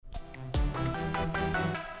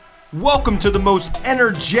Welcome to the most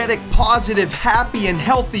energetic, positive, happy, and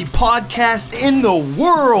healthy podcast in the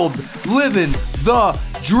world, Living the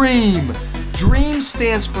Dream. DREAM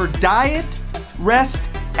stands for diet, rest,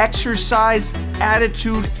 exercise,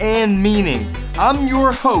 attitude, and meaning. I'm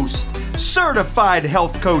your host, certified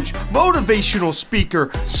health coach, motivational speaker,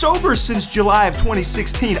 sober since July of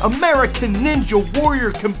 2016, American Ninja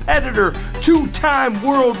Warrior competitor, two-time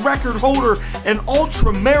world record holder, and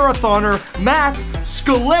ultra marathoner, Matt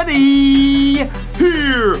Scaletti.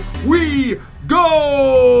 Here we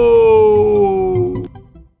go!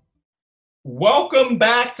 Welcome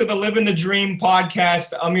back to the Living the Dream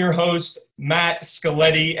podcast. I'm your host, Matt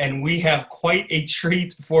Scaletti, and we have quite a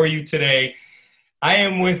treat for you today. I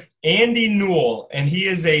am with Andy Newell, and he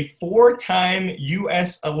is a four-time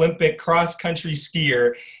U.S. Olympic cross-country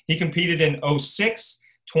skier. He competed in 2006,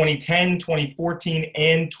 2010, 2014,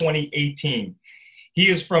 and 2018. He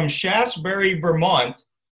is from Shasberry, Vermont,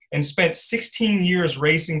 and spent 16 years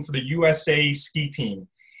racing for the USA ski team.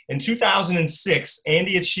 In 2006,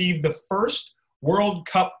 Andy achieved the first World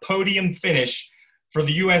Cup podium finish for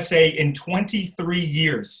the USA in 23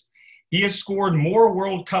 years. He has scored more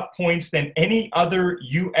World Cup points than any other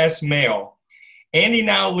U.S. male. Andy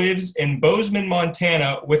now lives in Bozeman,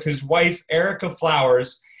 Montana with his wife, Erica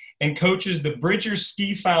Flowers, and coaches the Bridger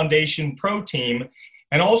Ski Foundation Pro Team,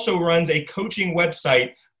 and also runs a coaching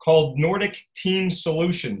website called Nordic Team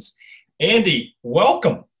Solutions. Andy,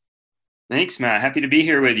 welcome. Thanks, Matt. Happy to be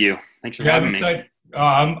here with you. Thanks for having me.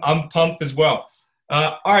 I'm pumped as well.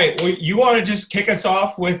 All right, well, you want to just kick us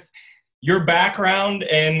off with your background,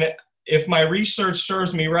 and if my research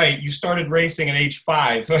serves me right, you started racing at age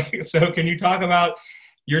 5. So can you talk about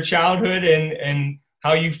your childhood and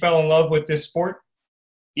how you fell in love with this sport?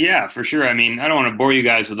 Yeah, for sure. I mean, I don't want to bore you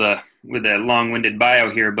guys with a long-winded bio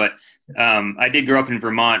here, but I did grow up in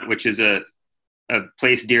Vermont, which is a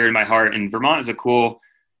place dear in my heart. And Vermont is a cool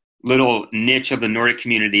little niche of the Nordic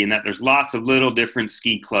community in that there's lots of little different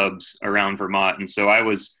ski clubs around Vermont. And so I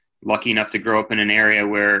was lucky enough to grow up in an area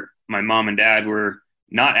where my mom and dad were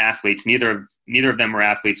not athletes. Neither of them were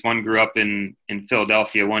athletes. One grew up in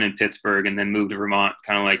Philadelphia, one in Pittsburgh, and then moved to Vermont,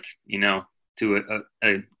 kind of like, to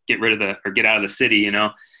get out of the city,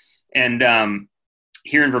 And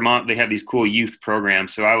here in Vermont, they have these cool youth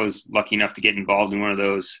programs. So I was lucky enough to get involved in one of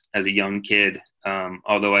those as a young kid.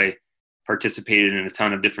 Although I participated in a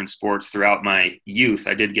ton of different sports throughout my youth,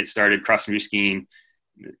 I did get started cross-country skiing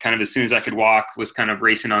kind of as soon as I could walk, was kind of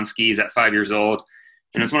racing on skis at 5 years old.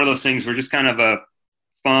 And it's one of those things where just kind of a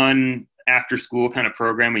fun after school kind of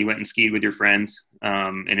program where you went and skied with your friends.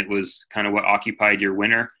 And it was kind of what occupied your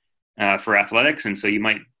winter for athletics. And so you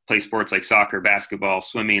might play sports like soccer, basketball,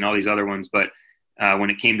 swimming, all these other ones. But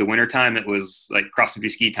when it came to wintertime, it was like cross-country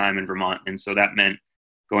ski time in Vermont. And so that meant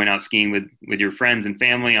going out skiing with your friends and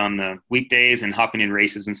family on the weekdays and hopping in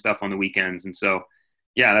races and stuff on the weekends. And so,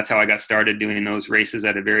 yeah, that's how I got started doing those races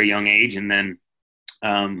at a very young age. And then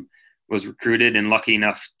was recruited and lucky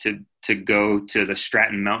enough to go to the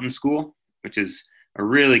Stratton Mountain School, which is a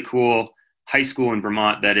really cool high school in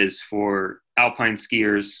Vermont that is for alpine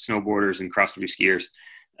skiers, snowboarders, and cross-country skiers.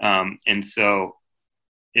 And so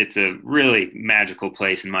it's a really magical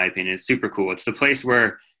place, in my opinion. It's super cool. It's the place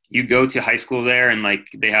where you go to high school there and like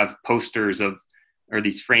they have posters or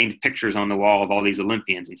these framed pictures on the wall of all these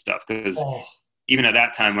Olympians and stuff. Because even at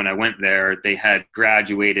that time when I went there, they had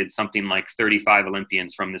graduated something like 35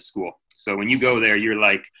 Olympians from this school. So when you go there, you're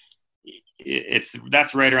like,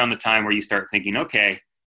 that's right around the time where you start thinking, okay,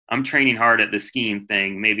 I'm training hard at the skiing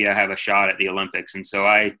thing. Maybe I have a shot at the Olympics. And so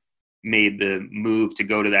I made the move to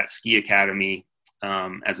go to that ski academy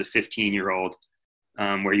as a 15-year-old,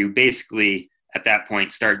 where you basically at that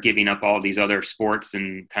point start giving up all these other sports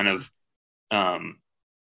and kind of,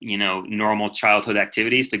 normal childhood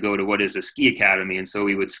activities to go to what is a ski academy. And so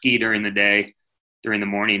we would ski during the day, during the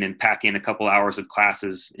morning, and pack in a couple hours of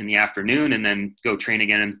classes in the afternoon, and then go train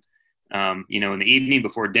again, in the evening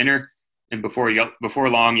before dinner. And before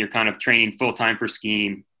long, you're kind of training full time for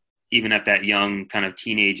skiing, even at that young kind of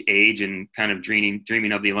teenage age, and kind of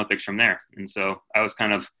dreaming of the Olympics from there. And so I was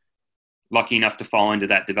kind of lucky enough to fall into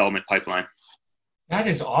that development pipeline. That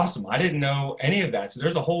is awesome. I didn't know any of that. So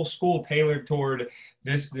there's a whole school tailored toward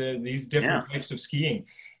these different types of skiing.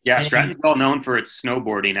 Yeah, Stratton's well known for its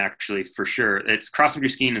snowboarding, actually, for sure. It's cross-country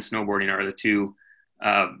skiing and snowboarding are the two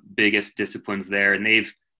biggest disciplines there. And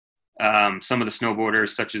they've some of the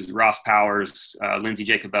snowboarders, such as Ross Powers, Lindsay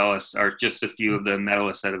Jacobellis, are just a few of the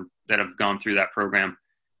medalists that have gone through that program.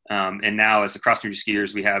 And now, as the cross-country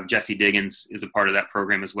skiers, we have Jessie Diggins is a part of that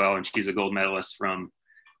program as well, and she's a gold medalist from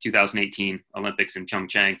 2018 Olympics in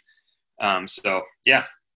Pyeongchang. So, yeah,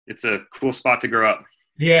 it's a cool spot to grow up.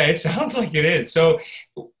 Yeah, it sounds like it is. So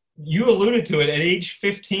you alluded to it at age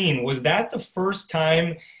 15. Was that the first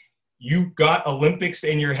time you got Olympics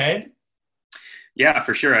in your head? Yeah,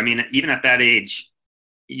 for sure. I mean, even at that age,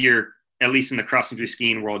 you're, at least in the cross country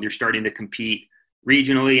skiing world, you're starting to compete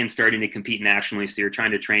regionally and starting to compete nationally. So you're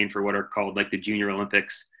trying to train for what are called like the Junior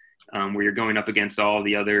Olympics, where you're going up against all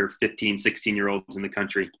the other 15, 16-year-olds in the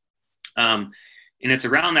country. And it's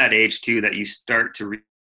around that age too that you start to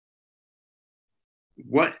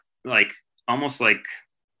what, like, almost like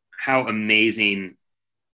how amazing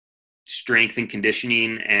strength and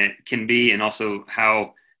conditioning and can be, and also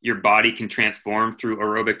how your body can transform through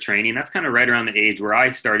aerobic training. That's kind of right around the age where I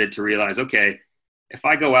started to realize, okay, if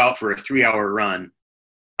I go out for a 3-hour run,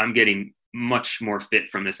 I'm getting much more fit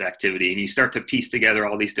from this activity. And you start to piece together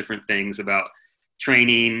all these different things about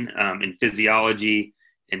training and physiology,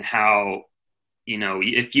 and how, you know,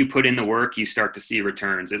 if you put in the work, you start to see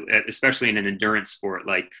returns, especially in an endurance sport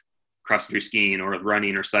like cross country skiing or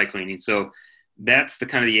running or cycling. And so that's the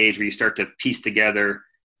kind of the age where you start to piece together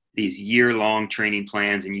these year-long training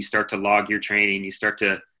plans, and you start to log your training. You start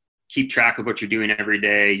to keep track of what you're doing every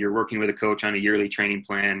day. You're working with a coach on a yearly training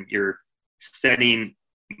plan. You're setting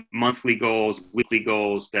monthly goals, weekly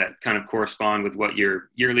goals that kind of correspond with what your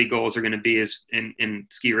yearly goals are going to be as in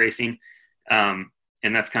ski racing.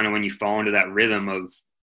 And that's kind of when you fall into that rhythm of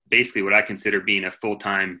basically what I consider being a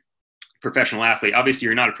full-time professional athlete. Obviously,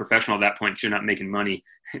 you're not a professional at that point because you're not making money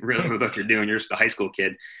really with what you're doing. You're just a high school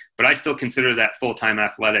kid. But I still consider that full-time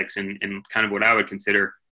athletics and kind of what I would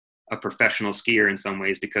consider a professional skier in some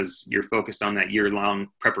ways, because you're focused on that year-long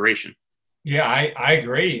preparation. Yeah, I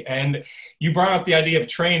agree. And you brought up the idea of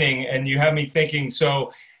training, and you have me thinking,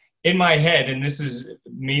 so in my head, and this is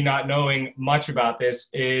me not knowing much about this,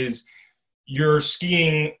 is you're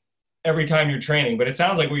skiing every time you're training. But it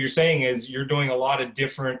sounds like what you're saying is you're doing a lot of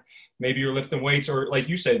different, maybe you're lifting weights, or like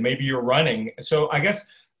you said, maybe you're running. So I guess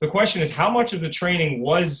the question is, how much of the training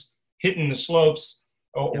was hitting the slopes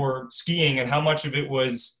or skiing, and how much of it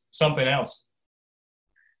was something else?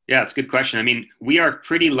 Yeah, it's a good question. I mean, we are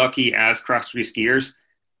pretty lucky as cross-country skiers.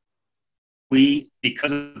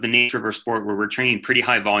 Because of the nature of our sport, where we're training pretty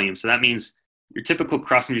high volume. So that means your typical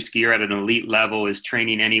cross-country skier at an elite level is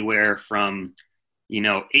training anywhere from,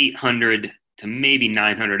 800 to maybe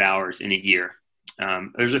 900 hours in a year.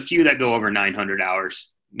 There's a few that go over 900 hours,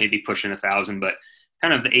 maybe pushing 1,000, but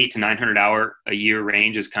kind of the 800 to 900 hour a year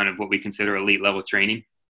range is kind of what we consider elite level training.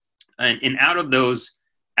 And out of those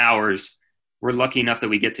hours, we're lucky enough that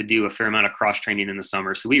we get to do a fair amount of cross training in the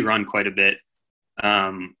summer. So we run quite a bit.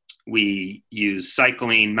 We use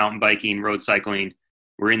cycling, mountain biking, road cycling.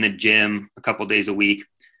 We're in the gym a couple days a week.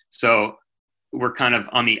 So we're kind of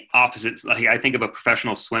on the opposites. Like, I think of a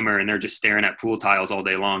professional swimmer and they're just staring at pool tiles all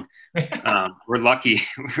day long. We're lucky.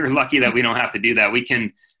 We're lucky that we don't have to do that. We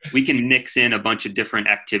can mix in a bunch of different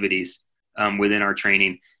activities within our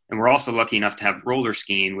training. And we're also lucky enough to have roller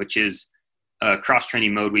skiing, which is a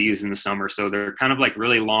cross-training mode we use in the summer. So they're kind of like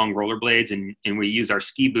really long rollerblades, and we use our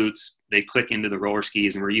ski boots. They click into the roller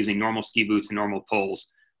skis, and we're using normal ski boots and normal poles,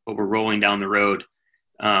 but we're rolling down the road.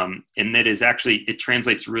 And that is actually, it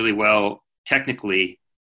translates really well technically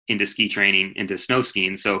into ski training, into snow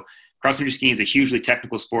skiing. So cross-country skiing is a hugely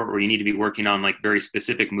technical sport where you need to be working on like very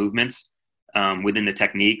specific movements within the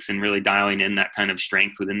techniques, and really dialing in that kind of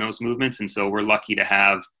strength within those movements. And so we're lucky to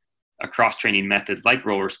have a cross-training method like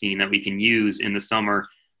roller skiing that we can use in the summer.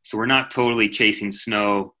 So we're not totally chasing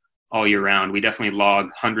snow all year round. We definitely log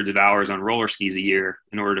hundreds of hours on roller skis a year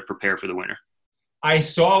in order to prepare for the winter. I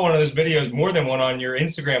saw one of those videos, more than one, on your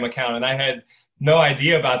Instagram account, and I had no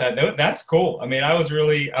idea about that. That's cool. I mean, I was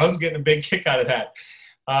getting a big kick out of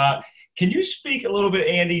that. Can you speak a little bit,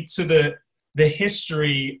 Andy, to the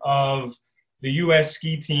history of the U.S.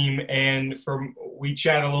 ski team? And we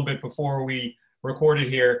chatted a little bit before we recorded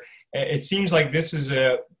here. It seems like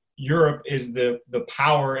Europe is the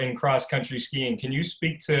power in cross-country skiing. Can you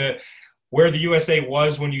speak to where the USA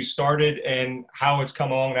was when you started and how it's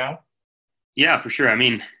come along now? Yeah, for sure. I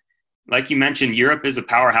mean, like you mentioned, Europe is a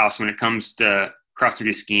powerhouse when it comes to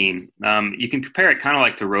cross-country skiing. You can compare it kind of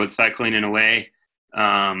like to road cycling in a way,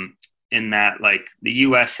 in that like the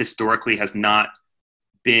US historically has not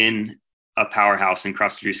been a powerhouse in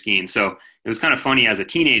cross-country skiing. So it was kind of funny as a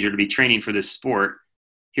teenager to be training for this sport.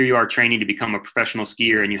 Here you are training to become a professional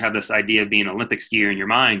skier, and you have this idea of being an Olympic skier in your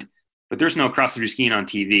mind, but there's no cross-country skiing on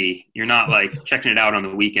TV. You're not like checking it out on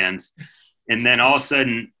the weekends. And then all of a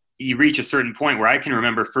sudden you reach a certain point where I can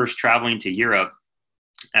remember first traveling to Europe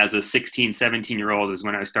as a 16, 17-year-old is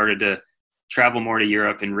when I started to travel more to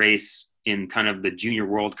Europe and race in kind of the junior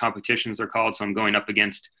world competitions, they're called. So I'm going up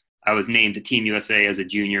against, I was named to Team USA as a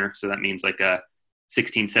junior. So that means like a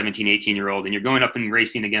 16, 17, 18-year-old, and you're going up and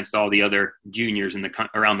racing against all the other juniors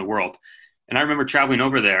around the world. And I remember traveling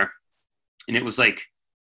over there, and it was like,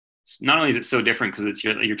 not only is it so different because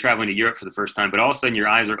you're traveling to Europe for the first time, but all of a sudden your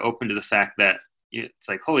eyes are open to the fact that it's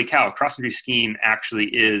like, holy cow, cross-country skiing actually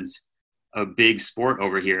is a big sport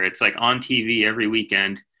over here. It's like on TV every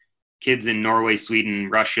weekend. Kids in Norway, Sweden,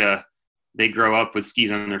 Russia, they grow up with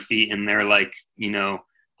skis on their feet, and they're like,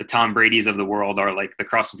 the Tom Brady's of the world are like the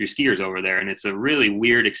cross-country skiers over there. And it's a really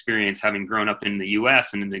weird experience having grown up in the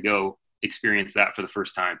US and then to go experience that for the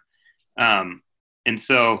first time. And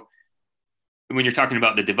so when you're talking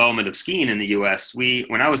about the development of skiing in the US,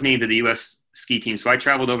 when I was named to the US ski team, so I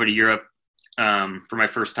traveled over to Europe for my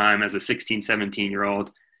first time as a 16,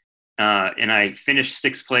 17-year-old. And I finished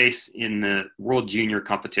 6th place in the World Junior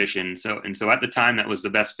competition. So at the time, that was the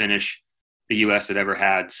best finish the U.S. had ever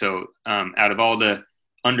had. So out of all the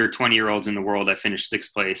under 20-year-olds in the world, I finished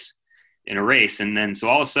 6th place in a race. And then so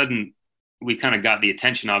all of a sudden, we kind of got the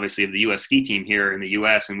attention, obviously, of the U.S. ski team here in the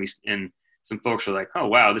U.S. And some folks were like, oh,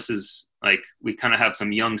 wow, this is like, we kind of have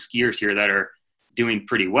some young skiers here that are doing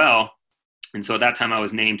pretty well. And so at that time, I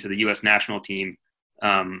was named to the U.S. national team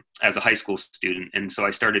as a high school student. And so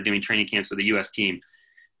I started doing training camps with the U.S. team.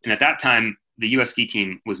 And at that time, the U.S. ski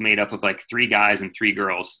team was made up of like 3 guys and 3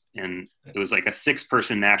 girls. And it was like a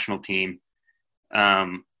 6-person national team.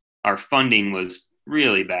 Our funding was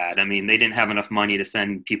really bad. I mean, they didn't have enough money to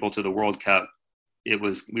send people to the World Cup.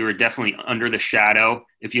 We were definitely under the shadow.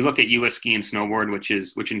 If you look at U.S. ski and snowboard,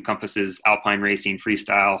 which encompasses alpine racing,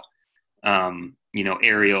 freestyle,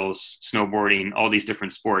 aerials, snowboarding, all these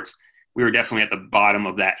different sports, we were definitely at the bottom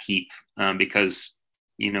of that heap because,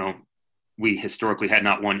 we historically had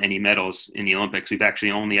not won any medals in the Olympics. We've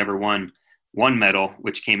actually only ever won 1 medal,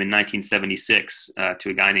 which came in 1976 to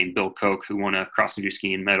a guy named Bill Koch, who won a cross-country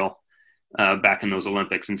skiing medal back in those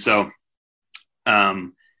Olympics. And so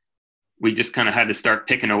we just kind of had to start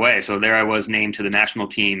picking away. So there I was named to the national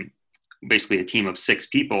team, basically a team of 6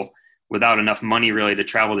 people without enough money really to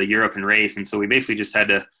travel to Europe and race. And so we basically just had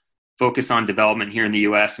to focus on development here in the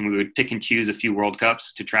U.S. and we would pick and choose a few World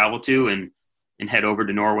Cups to travel to and head over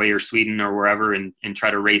to Norway or Sweden or wherever and try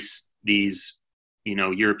to race these,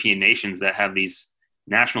 European nations that have these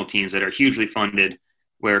national teams that are hugely funded,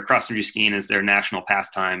 where cross-country skiing is their national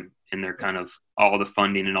pastime and they're kind of all the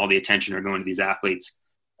funding and all the attention are going to these athletes.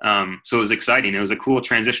 So it was exciting. It was a cool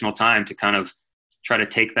transitional time to kind of try to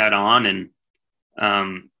take that on. And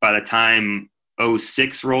by the time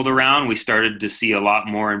 2006 rolled around, we started to see a lot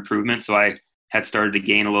more improvement. So I had started to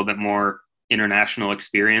gain a little bit more international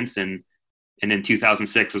experience. And in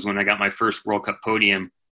 2006 was when I got my first World Cup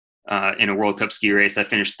podium in a World Cup ski race. I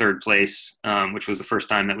finished 3rd place, which was the first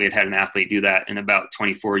time that we had an athlete do that in about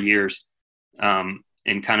 24 years.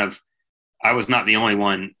 And kind of, I was not the only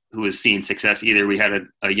one who was seeing success either. We had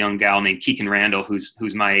a young gal named Keegan Randall,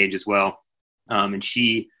 who's my age as well. And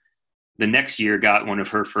she, the next year, got one of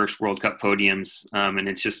her first World Cup podiums. And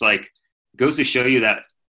it's just like, goes to show you that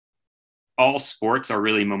all sports are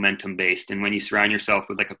really momentum based. And when you surround yourself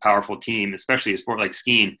with like a powerful team, especially a sport like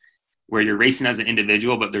skiing, where you're racing as an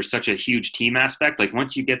individual, but there's such a huge team aspect. Like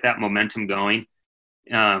once you get that momentum going,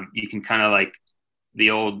 you can kind of like the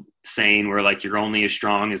old saying where like you're only as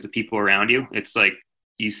strong as the people around you. It's like,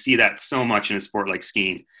 you see that so much in a sport like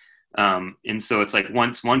skiing. And so it's like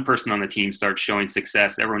once one person on the team starts showing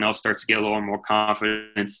success, everyone else starts to get a little more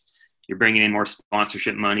confidence. You're bringing in more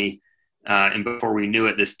sponsorship money. And before we knew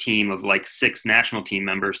it, this team of like 6 national team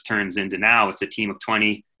members turns into now it's a team of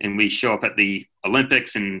 20. And we show up at the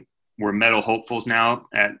Olympics and we're medal hopefuls now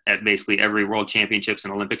at basically every world championships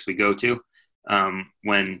and Olympics we go to.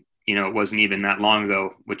 When, it wasn't even that long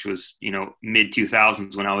ago, which was, mid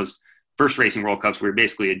 2000s when I was first racing World Cups, we were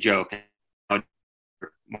basically a joke. One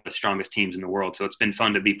of the strongest teams in the world. So it's been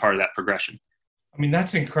fun to be part of that progression. I mean,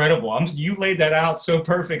 that's incredible. You laid that out so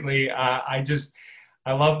perfectly. I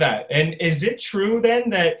love that. And is it true then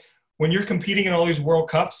that when you're competing in all these World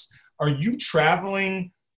Cups, are you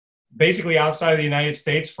traveling basically outside of the United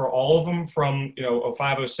States for all of them from,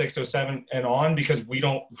 05, 06, 07 and on, because we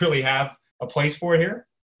don't really have a place for it here?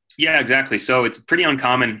 Yeah, exactly. So it's pretty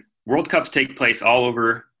uncommon. World Cups take place all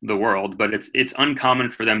over the world, but it's uncommon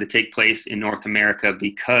for them to take place in North America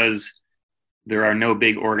because there are no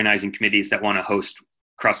big organizing committees that want to host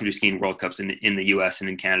cross-country skiing World Cups in the U.S. and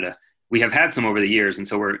in Canada. We have had some over the years, and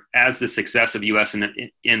so as the success of U.S. and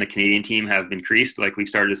the Canadian team have increased, like we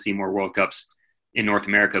started to see more World Cups in North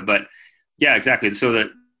America. But yeah, exactly. So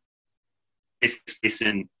it's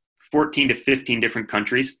in 14 to 15 different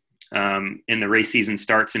countries, and the race season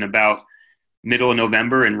starts in about middle of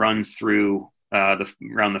November and runs through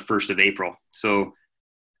around the 1st of April. So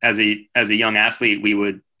as a young athlete, we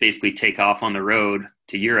would basically take off on the road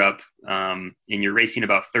to Europe, and you're racing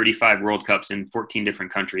about 35 World Cups in 14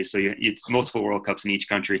 different countries. So it's multiple World Cups in each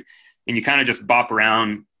country, and you kind of just bop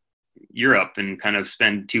around Europe and kind of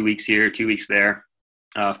spend 2 weeks here, 2 weeks there,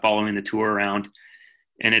 following the tour around.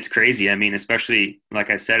 And it's crazy. I mean, especially like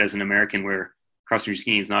I said, as an American, where cross-country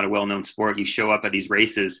skiing is not a well-known sport, you show up at these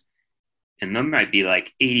races and there might be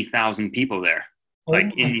like 80,000 people there,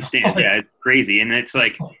 like in these stands. Yeah, it's crazy. And it's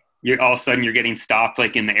like, you're all of a sudden you're getting stopped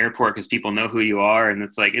like in the airport because people know who you are. And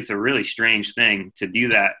it's like, it's a really strange thing to do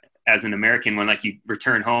that as an American when like you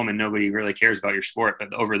return home and nobody really cares about your sport.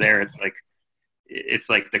 But over there, it's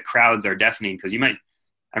like the crowds are deafening because I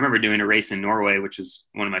remember doing a race in Norway, which is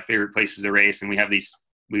one of my favorite places to race. And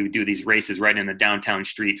we would do these races right in the downtown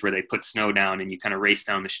streets where they put snow down and you kind of race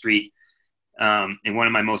down the street. And one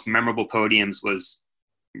of my most memorable podiums was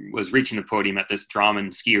reaching the podium at this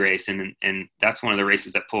Drammen ski race. And that's one of the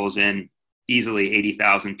races that pulls in easily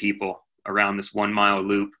 80,000 people around this 1 mile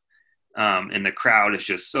loop. And the crowd is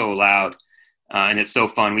just so loud. And it's so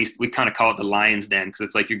fun. We kind of call it the Lion's Den because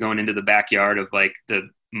it's like you're going into the backyard of like the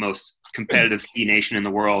most competitive ski nation in the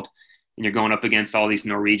world. And you're going up against all these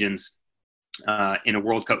Norwegians in a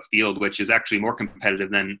World Cup field, which is actually more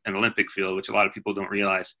competitive than an Olympic field, which a lot of people don't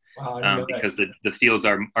realize. Wow, because the fields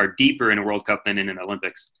are deeper in a World Cup than in an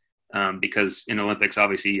Olympics. Because in Olympics,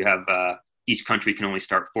 obviously you have each country can only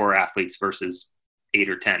start 4 athletes versus 8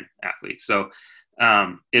 or 10 athletes. So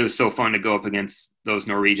it was so fun to go up against those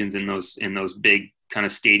Norwegians in those big kind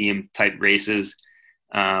of stadium type races.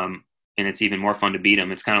 And it's even more fun to beat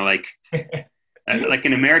them. It's kind of like like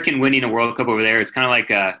an American winning a World Cup over there. It's kind of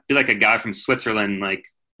like a guy from Switzerland, like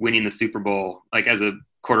winning the Super Bowl, like as a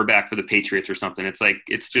quarterback for the Patriots or something. It's like,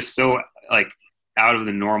 it's just so like out of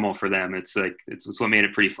the normal for them. It's like, it's what made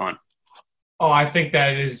it pretty fun. Oh, I think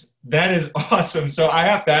that is awesome. So I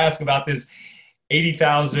have to ask about this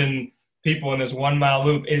 80,000 people in this 1 mile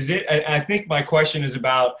loop. I think my question is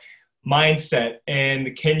about mindset,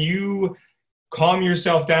 and can you calm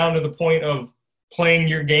yourself down to the point of playing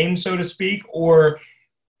your game, so to speak? Or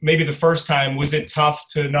maybe the first time, was it tough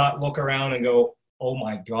to not look around and go, oh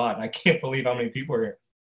my God, I can't believe how many people are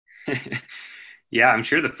here? Yeah, I'm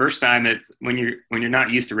sure the first time when you're not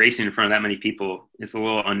used to racing in front of that many people, it's a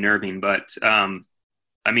little unnerving, but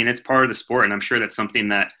I mean, it's part of the sport. And I'm sure that's something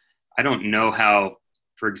that I don't know how,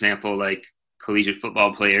 for example, like collegiate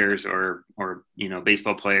football players or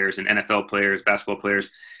baseball players and NFL players, basketball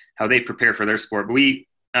players, how they prepare for their sport. But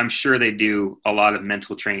I'm sure they do a lot of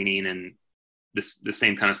mental training and the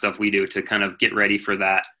same kind of stuff we do to kind of get ready for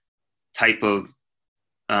that type of,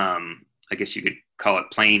 I guess you could call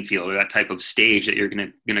it playing field, or that type of stage that you're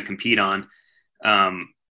going to compete on. A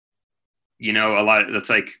lot of that's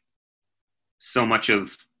like so much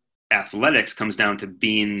of athletics comes down to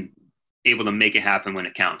being able to make it happen when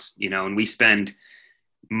it counts, and we spend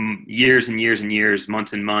years and years and years,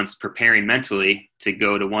 months and months preparing mentally to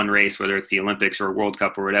go to one race, whether it's the Olympics or a World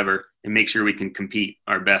Cup or whatever, and make sure we can compete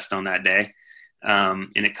our best on that day.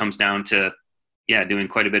 And it comes down to, doing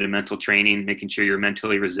quite a bit of mental training, making sure you're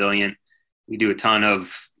mentally resilient. We do a ton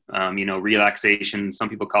of, relaxation. Some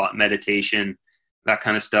people call it meditation, that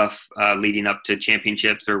kind of stuff, leading up to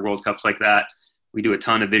championships or World Cups like that. We do a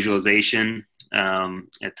ton of visualization, a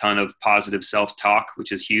ton of positive self-talk,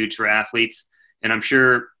 which is huge for athletes. And I'm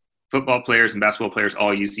sure football players and basketball players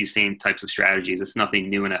all use these same types of strategies. It's nothing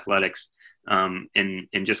new in athletics. And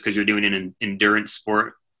just because you're doing an endurance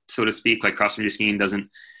sport, so to speak, like cross-country skiing doesn't,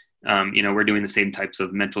 we're doing the same types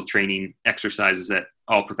of mental training exercises that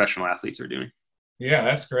all professional athletes are doing. Yeah,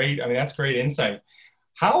 that's great. I mean, that's great insight.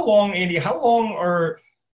 How long are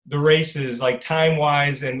the races, like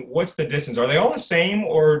time-wise, and what's the distance? Are they all the same,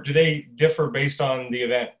 or do they differ based on the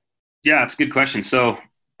event? Yeah, it's a good question. So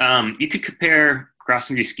you could compare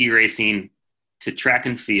cross-country ski racing to track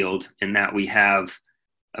and field in that we have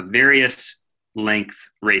a various length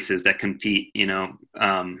races that compete,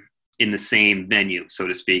 in the same venue, so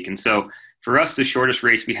to speak. And so for us, the shortest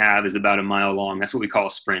race we have is about a mile long. That's what we call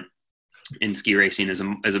a sprint in ski racing, is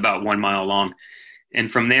about 1 mile long. And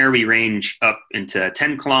from there, we range up into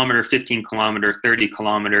 10 kilometer, 15 kilometer, 30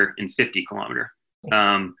 kilometer, and 50 kilometer.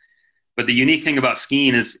 But the unique thing about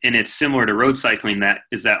skiing is, and it's similar to road cycling,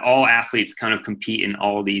 is that all athletes kind of compete in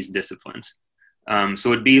all these disciplines.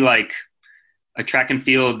 So it'd be like a track and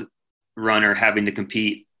field runner having to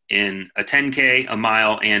compete in a 10K, a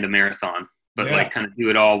mile, and a marathon, but like kind of do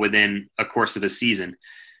it all within a course of a season,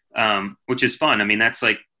 which is fun. I mean, that's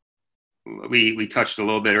like, we touched a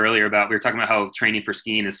little bit earlier about, we were talking about how training for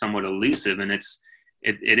skiing is somewhat elusive, and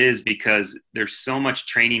it is because there's so much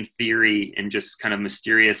training theory and just kind of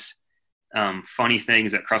mysterious funny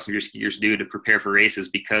things that cross country skiers do to prepare for races,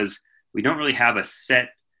 because we don't really have a set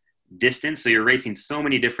distance. So you're racing so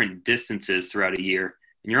many different distances throughout a year,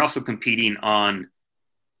 and you're also competing on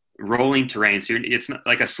rolling terrain. So it's not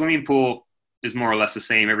like a swimming pool is more or less the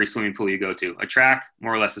same every swimming pool you go to. A track,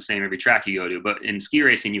 more or less the same every track you go to. But in ski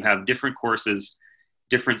racing, you have different courses,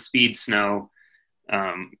 different speed snow.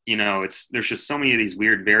 There's just so many of these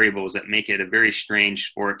weird variables that make it a very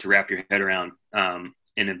strange sport to wrap your head around,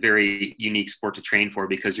 and a very unique sport to train for,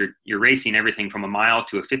 because you're racing everything from a mile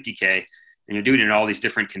to a 50K, and you're doing it in all these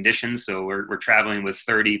different conditions. So we're traveling with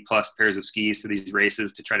 30 plus pairs of skis to these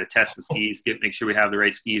races to try to test the skis, make sure we have the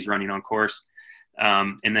right skis running on course.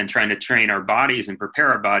 And then trying to train our bodies and prepare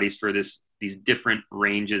our bodies for these different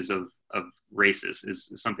ranges of races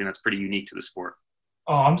is something that's pretty unique to the sport.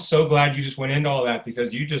 Oh, I'm so glad you just went into all that,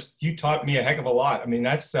 because you taught me a heck of a lot. I mean,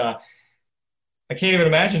 that's, I can't even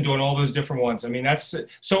imagine doing all those different ones. I mean,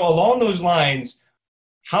 so along those lines,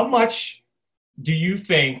 how much do you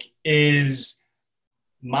think is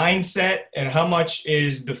mindset and how much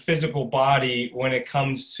is the physical body when it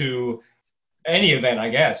comes to any event, I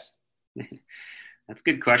guess? That's a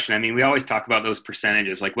good question. I mean, we always talk about those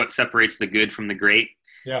percentages, like what separates the good from the great.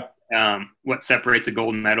 Yeah. What separates a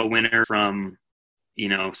gold medal winner from,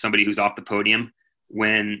 somebody who's off the podium,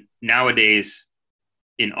 when nowadays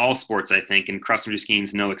in all sports, I think, and cross country skiing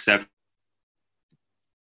is no exception,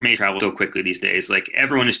 may travel so quickly these days. Like,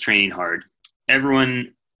 everyone is training hard.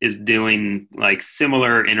 Everyone is doing like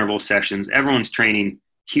similar interval sessions. Everyone's training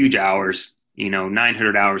huge hours,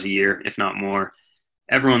 900 hours a year, if not more.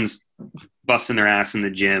 Everyone's busting their ass in the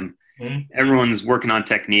gym. Mm-hmm. Everyone's working on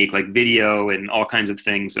technique, like video and all kinds of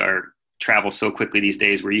things travel so quickly these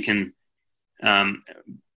days, where you can,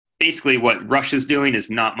 basically what Russia's doing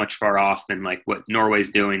is not much far off than like what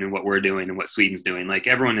Norway's doing and what we're doing and what Sweden's doing. Like,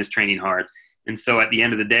 everyone is training hard. And so at the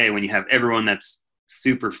end of the day, when you have everyone that's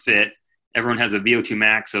super fit, everyone has a VO2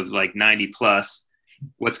 max of like 90 plus,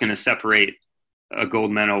 what's going to separate a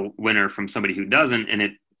gold medal winner from somebody who doesn't?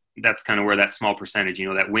 And that's kind of where that small percentage,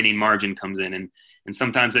 that winning margin comes in. And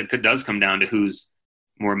sometimes does come down to who's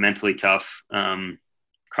more mentally tough.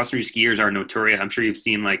 Cross country skiers are notorious. I'm sure you've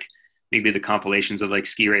seen like maybe the compilations of like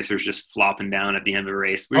ski racers just flopping down at the end of a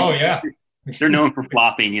race. Oh yeah. They're known for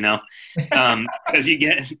flopping, because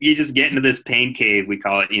you just get into this pain cave, we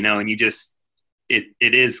call it, and you just, it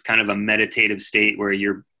is kind of a meditative state where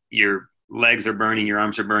your legs are burning, your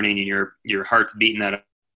arms are burning, and your heart's beating at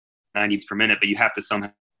 90 beats per minute, but you have to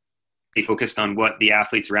somehow be focused on what the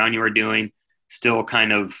athletes around you are doing, still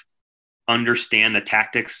kind of understand the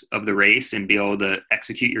tactics of the race and be able to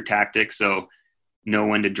execute your tactics. So know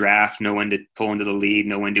when to draft, know when to pull into the lead,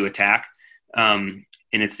 know when to attack. And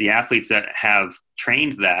it's the athletes that have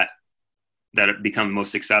trained that have become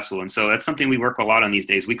most successful. And so that's something we work a lot on these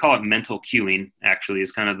days. We call it mental cueing, actually,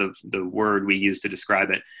 is kind of the word we use to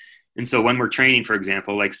describe it. And so when we're training, for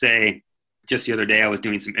example, like say just the other day, I was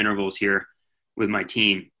doing some intervals here with my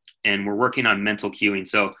team, and we're working on mental cueing.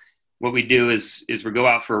 So what we do is we go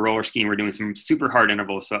out for a roller ski, and we're doing some super hard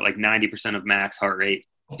intervals. So at like 90% of max heart rate,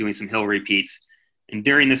 doing some hill repeats. And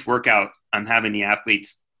during this workout, I'm having the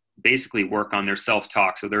athletes basically work on their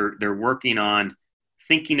self-talk. So they're working on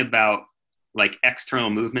thinking about like external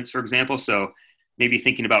movements, for example. So maybe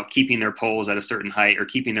thinking about keeping their poles at a certain height or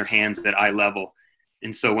keeping their hands at eye level.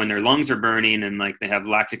 And so when their lungs are burning and like they have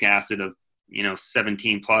lactic acid of,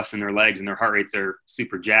 17 plus in their legs and their heart rates are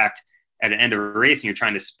super jacked at the end of a race, and you're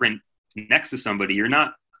trying to sprint next to somebody, you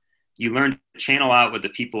learn to channel out what the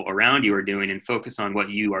people around you are doing and focus on what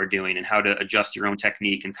you are doing and how to adjust your own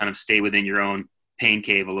technique and kind of stay within your own pain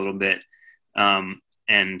cave a little bit.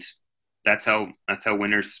 And that's how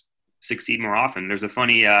winners succeed more often. There's a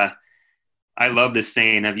funny, I love this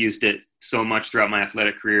saying. I've used it so much throughout my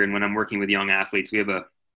athletic career. And when I'm working with young athletes, we have a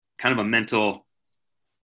kind of a mental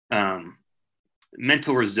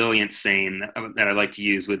resilience saying that I like to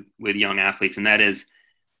use with young athletes. And that is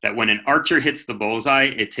that when an archer hits the bullseye,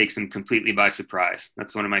 it takes him completely by surprise.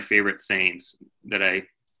 That's one of my favorite sayings that I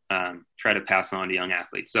try to pass on to young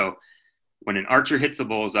athletes. So when an archer hits a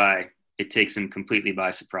bullseye, it takes him completely by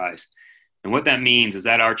surprise. And what that means is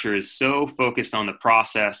that archer is so focused on the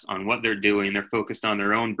process, on what they're doing. They're focused on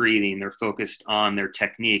their own breathing. They're focused on their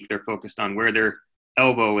technique. They're focused on where their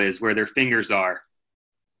elbow is, where their fingers are.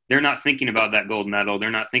 They're not thinking about that gold medal. They're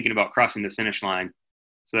not thinking about crossing the finish line.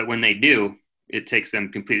 So that when they do, it takes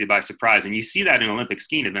them completely by surprise. And you see that in Olympic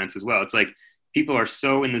skiing events as well. It's like people are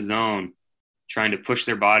so in the zone trying to push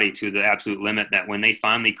their body to the absolute limit that when they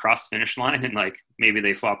finally cross the finish line and like maybe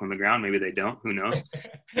they flop on the ground, maybe they don't, who knows,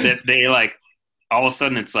 that they like all of a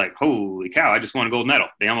sudden it's like, holy cow, I just won a gold medal.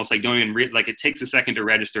 They almost like don't even like it takes a second to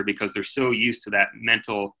register because they're so used to that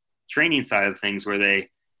mental training side of things where they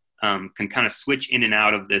can kind of switch in and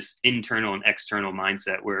out of this internal and external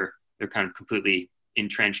mindset where they're kind of completely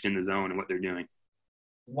entrenched in the zone and what they're doing.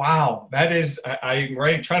 Wow, that is, I'm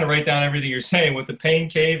trying to write down everything you're saying with the pain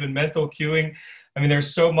cave and mental cueing. I mean,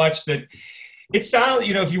 there's so much that it sounds,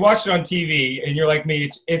 if you watch it on TV and you're like me,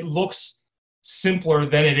 it looks simpler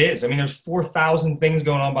than it is. I mean, there's 4,000 things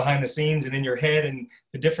going on behind the scenes and in your head and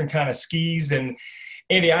the different kind of skis. And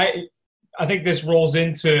Andy, I think this rolls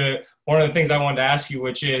into one of the things I wanted to ask you,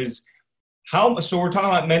 which is so we're talking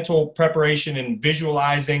about mental preparation and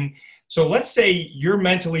visualizing. So let's say you're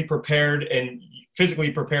mentally prepared and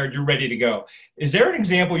physically prepared, you're ready to go. Is there an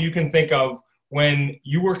example you can think of when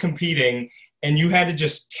you were competing and you had to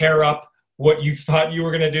just tear up what you thought you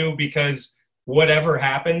were going to do because whatever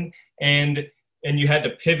happened and you had to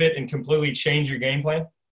pivot and completely change your game plan?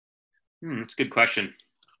 That's a good question.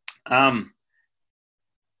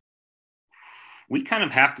 We kind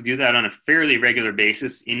of have to do that on a fairly regular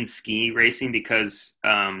basis in ski racing because,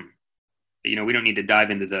 we don't need to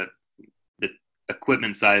dive into the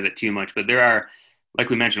equipment side of it too much, but there are, like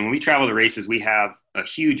we mentioned, when we travel to races, we have a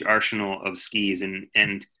huge arsenal of skis.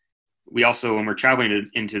 And we also, when we're traveling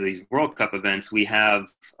into these World Cup events, we have,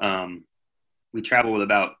 we travel with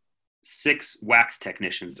about 6 wax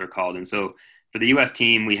technicians, they're called. And so for the US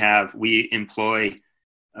team, we employ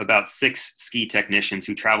about 6 ski technicians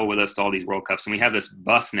who travel with us to all these World Cups. And we have this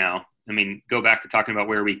bus now. I mean, go back to talking about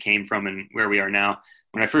where we came from and where we are now.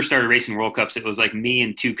 When I first started racing World Cups, it was like me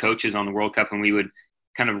and 2 coaches on the World Cup, and we would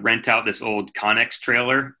kind of rent out this old Connex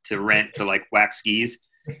trailer to rent to like wax skis.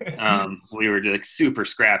 We were like super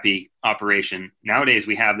scrappy operation. Nowadays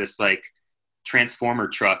we have this like transformer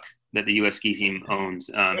truck that the US ski team owns.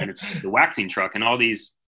 And it's the waxing truck, and all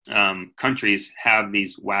these countries have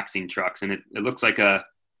these waxing trucks, and it looks like a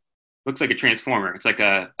transformer. It's like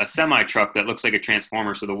a semi truck that looks like a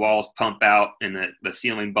transformer. So the walls pump out and the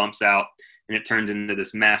ceiling bumps out, and it turns into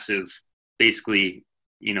this massive, basically,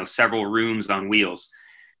 several rooms on wheels.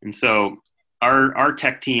 And so our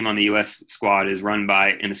tech team on the US squad is run by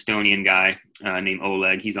an Estonian guy named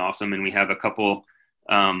Oleg. He's awesome. And we have a couple,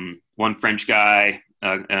 one French guy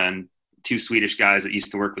and 2 Swedish guys that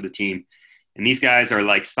used to work with the team. And these guys are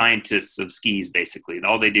like scientists of skis, basically.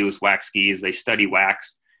 All they do is wax skis. They study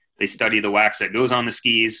wax. They study the wax that goes on the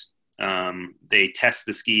skis. They test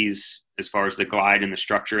the skis as far as the glide and the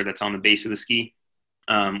structure that's on the base of the ski,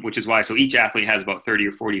 which is why. So each athlete has about 30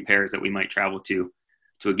 or 40 pairs that we might travel to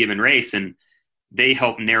a given race. And they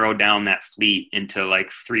help narrow down that fleet into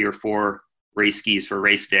like 3 or 4 race skis for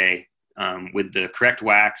race day, with the correct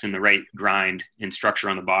wax and the right grind and structure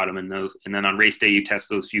on the bottom. And then on race day, you test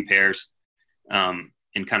those few pairs,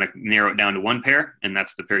 and kind of narrow it down to 1 pair. And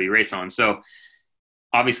that's the pair you race on. So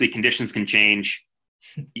obviously conditions can change.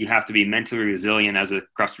 You have to be mentally resilient as a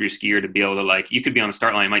cross-country skier to be able to, you could be on the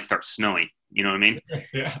start line, it might start snowing, you know what I mean?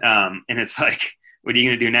 Yeah. And it's like, what are you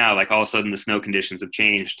going to do now? Like all of a sudden the snow conditions have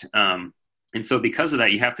changed. And so because of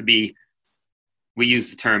that, you have to be, we use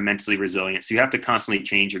the term mentally resilient. So you have to constantly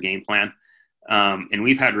change your game plan. And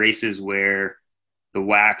we've had races where the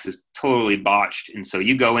wax is totally botched. And so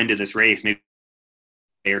you go into this race, maybe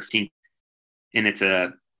 15, and it's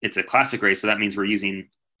a classic race. So that means we're using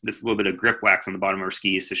this little bit of grip wax on the bottom of our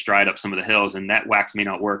skis to stride up some of the hills, and that wax may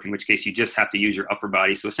not work, in which case you just have to use your upper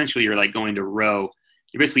body. So essentially you're like going to row.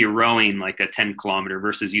 You're basically rowing like a 10 kilometer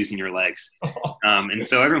versus using your legs. And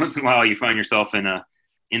so every once in a while you find yourself in a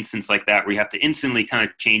instance like that where you have to instantly kind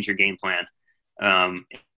of change your game plan,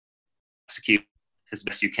 execute as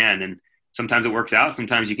best you can. And sometimes it works out.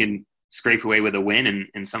 Sometimes you can scrape away with a win,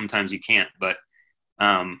 and sometimes you can't. But,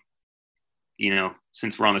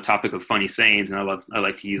 since we're on the topic of funny sayings, and I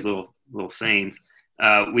like to use little sayings,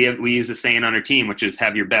 we use a saying on our team, which is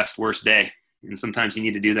have your best worst day. And sometimes you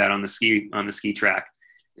need to do that on the ski track,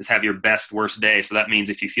 is have your best worst day. So that means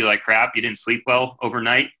if you feel like crap, you didn't sleep well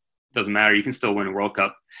overnight, doesn't matter. You can still win a World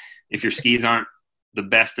Cup. If your skis aren't the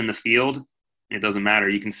best in the field, it doesn't matter.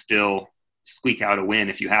 You can still squeak out a win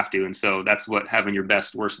if you have to. And so that's what having your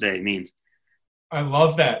best worst day means. I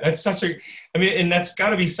love that. That's and that's got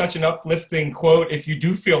to be such an uplifting quote if you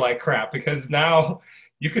do feel like crap, because now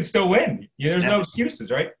you could still win. There's no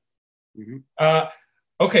excuses, right? Mm-hmm.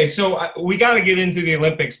 Okay, so we got to get into the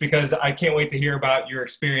Olympics because I can't wait to hear about your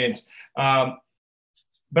experience. But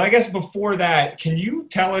I guess before that, can you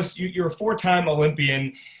tell us, you're a 4-time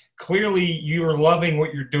Olympian. Clearly, you're loving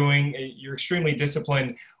what you're doing. You're extremely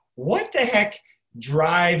disciplined. What the heck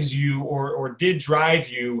drives you or did drive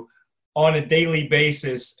you on a daily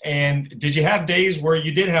basis. And did you have days where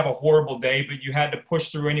you did have a horrible day, but you had to push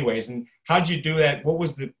through anyways? And how'd you do that? What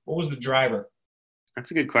was the driver?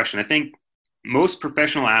 That's a good question. I think most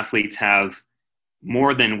professional athletes have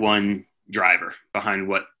more than one driver behind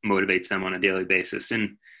what motivates them on a daily basis.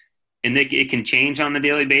 And it can change on the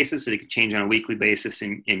daily basis. It can change on a weekly basis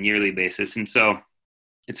and yearly basis. And so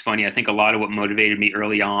it's funny. I think a lot of what motivated me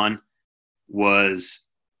early on was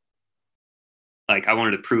like, I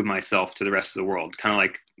wanted to prove myself to the rest of the world. Kind of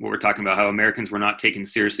like what we're talking about, how Americans were not taken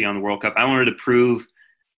seriously on the World Cup. I wanted to prove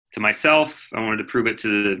to myself, I wanted to prove it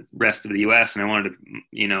to the rest of the US, and I wanted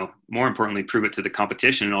to, more importantly, prove it to the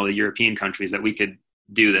competition and all the European countries that we could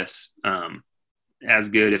do this as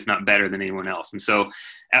good, if not better than anyone else. And so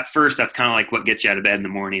at first, that's kind of like what gets you out of bed in the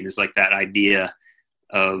morning, is like that idea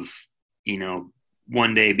of,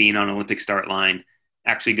 one day being on an Olympic start line,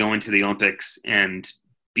 actually going to the Olympics and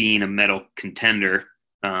being a medal contender,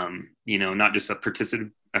 not just a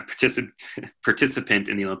participant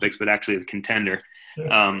in the Olympics, but actually a contender,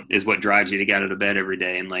 is what drives you to get out of bed every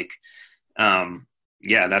day. And like,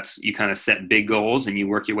 you kind of set big goals and you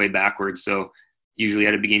work your way backwards. So usually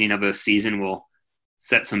at the beginning of a season, we'll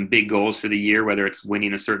set some big goals for the year, whether it's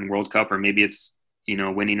winning a certain World Cup or maybe it's,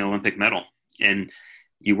 winning an Olympic medal. And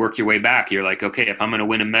you work your way back. You're like, okay, if I'm going to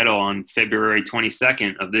win a medal on February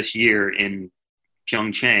 22nd of this year in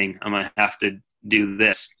Pyeongchang, I'm going to have to do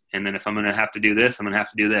this. And then if I'm going to have to do this, I'm going to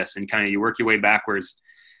have to do this. And kind of you work your way backwards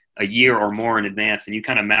a year or more in advance, and you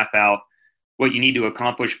kind of map out what you need to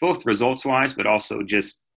accomplish, both results wise, but also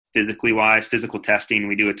just physically wise, physical testing.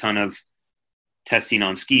 We do a ton of testing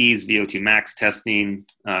on skis, VO2 max testing,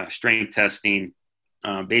 strength testing,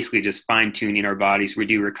 basically just fine tuning our bodies. We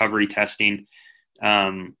do recovery testing.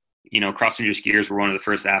 Cross country skiers were one of the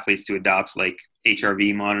first athletes to adopt like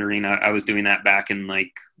HRV monitoring. I was doing that back in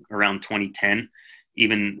like around 2010,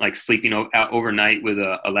 even like sleeping out overnight with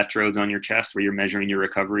electrodes on your chest where you're measuring your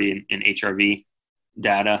recovery in HRV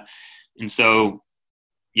data. And so,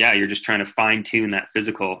 you're just trying to fine tune that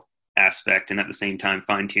physical aspect and at the same time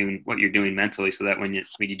fine tune what you're doing mentally so that when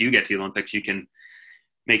you do get to the Olympics, you can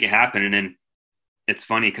make it happen. And then it's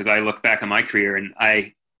funny because I look back on my career and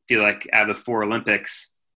I feel like out of 4 Olympics,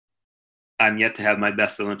 I'm yet to have my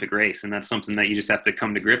best Olympic race. And that's something that you just have to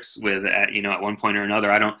come to grips with at one point or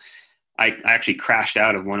another. I actually crashed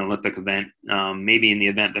out of one Olympic event, maybe in the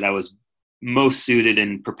event that I was most suited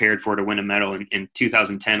and prepared for to win a medal. In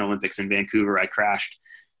 2010 Olympics in Vancouver, I crashed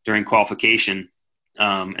during qualification.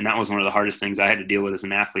 And that was one of the hardest things I had to deal with as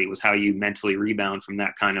an athlete, was how you mentally rebound from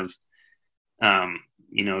that kind of,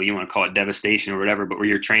 you want to call it devastation or whatever, but where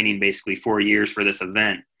you're training basically 4 years for this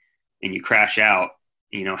event and you crash out,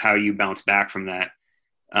 how you bounce back from that.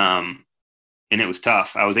 And it was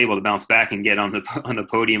tough. I was able to bounce back and get on the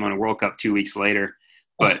podium on a World Cup 2 weeks later,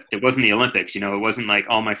 but it wasn't the Olympics. It wasn't like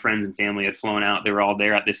all my friends and family had flown out. They were all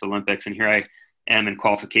there at this Olympics. And here I am in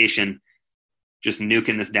qualification, just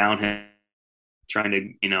nuking this downhill, trying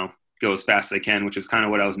to, go as fast as I can, which is kind of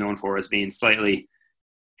what I was known for, as being slightly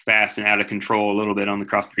fast and out of control a little bit on the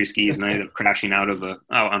cross country skis. And I ended up crashing out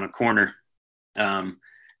on a corner.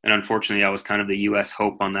 And unfortunately I was kind of the U.S.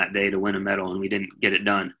 hope on that day to win a medal, and we didn't get it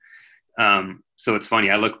done. So it's funny.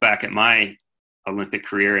 I look back at my Olympic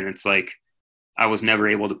career and it's like, I was never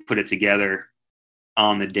able to put it together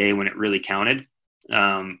on the day when it really counted.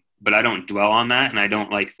 But I don't dwell on that. And I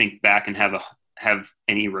don't like think back and have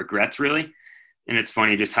any regrets really. And it's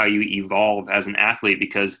funny just how you evolve as an athlete,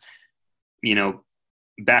 because,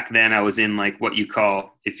 back then I was in like what you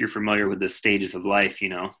call, if you're familiar with the stages of life,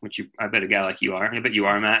 which I bet a guy like you are, I bet you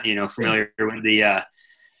are, Matt, familiar with the,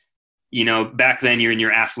 back then you're in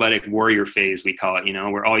your athletic warrior phase, we call it,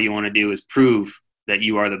 where all you want to do is prove that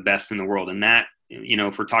you are the best in the world. And that,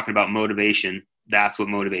 if we're talking about motivation, that's what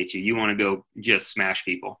motivates you. You want to go just smash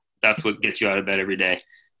people. That's what gets you out of bed every day,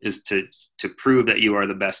 is to prove that you are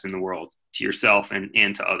the best in the world to yourself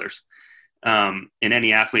and to others. And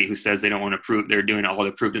any athlete who says they don't want to prove, they're doing all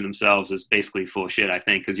to prove to themselves, is basically full of shit, I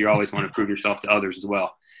think, because you always want to prove yourself to others as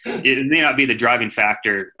well. It may not be the driving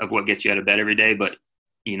factor of what gets you out of bed every day, but,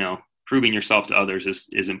 proving yourself to others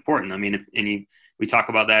is important. I mean, we talk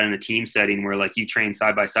about that in a team setting where like you train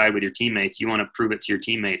side by side with your teammates. You want to prove it to your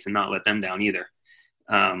teammates and not let them down either.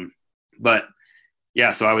 But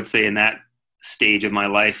yeah, so I would say in that stage of my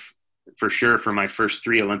life, for sure, for my first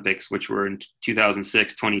 3 Olympics, which were in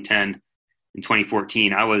 2006, 2010, and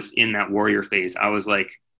 2014, I was in that warrior phase. I was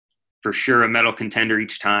like, for sure, a medal contender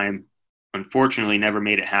each time. Unfortunately, never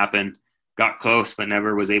made it happen. Got close, but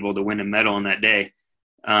never was able to win a medal on that day.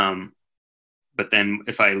 But then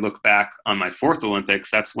if I look back on my 4th Olympics,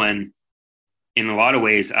 that's when, in a lot of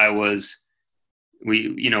ways, I was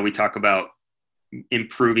we talk about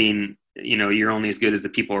improving, you're only as good as the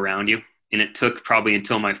people around you. And it took probably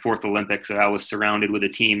until my fourth Olympics that I was surrounded with a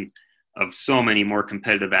team of so many more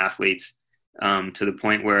competitive athletes, to the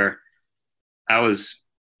point where I was,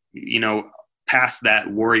 past that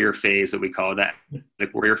warrior phase that we call that,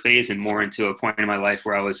 like warrior phase, and more into a point in my life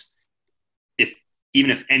where I was, even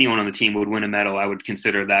if anyone on the team would win a medal, I would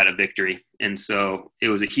consider that a victory. And so it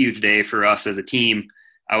was a huge day for us as a team.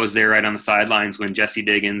 I was there right on the sidelines when Jesse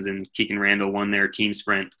Diggins and Keegan Randall won their team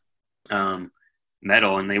sprint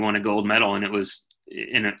medal, and they won a gold medal. And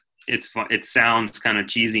it's fun. It sounds kind of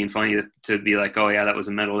cheesy and funny to be like, oh yeah, that was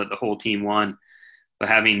a medal that the whole team won. But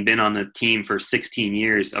having been on the team for 16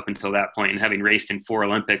 years up until that point, and having raced in 4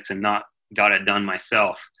 Olympics and not got it done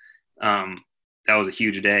myself, that was a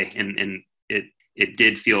huge day. And it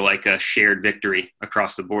did feel like a shared victory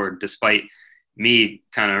across the board, despite me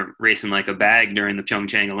kind of racing like a bag during the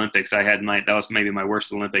Pyeongchang Olympics. That was maybe my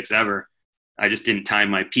worst Olympics ever. I just didn't time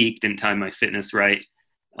my peak, didn't time my fitness right.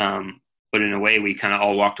 But in a way, we kind of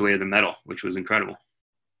all walked away with a medal, which was incredible.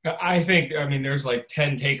 I think, there's like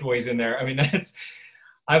 10 takeaways in there.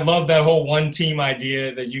 I love that whole one team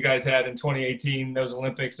idea that you guys had in 2018, those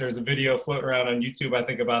Olympics. There's a video floating around on YouTube, I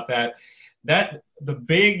think, about that.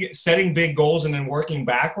 Setting big goals and then working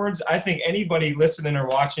backwards. I think anybody listening or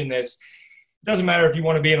watching this, it doesn't matter if you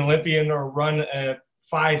want to be an Olympian or run a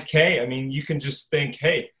 5K. You can just think,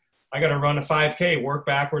 hey, I got to run a 5K, work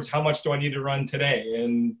backwards. How much do I need to run today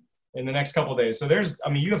and in the next couple of days? So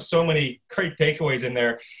you have so many great takeaways in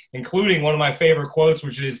there, including one of my favorite quotes,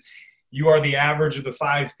 which is, you are the average of the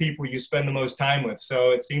 5 people you spend the most time with.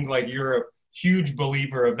 So it seems like you're a huge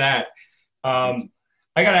believer of that. I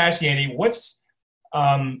got to ask you, Andy, what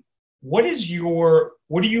are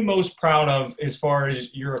you most proud of as far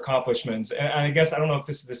as your accomplishments? And I guess, I don't know if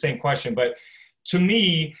this is the same question, but to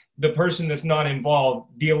me, the person that's not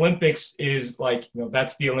involved, the Olympics is like,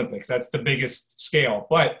 that's the Olympics. That's the biggest scale.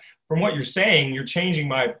 But from what you're saying, you're changing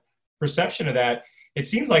my perception of that. It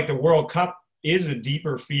seems like the World Cup is a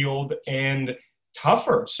deeper field and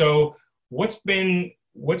tougher. So what's been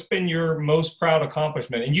your most proud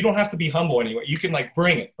accomplishment? And you don't have to be humble anyway. You can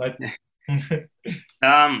bring it.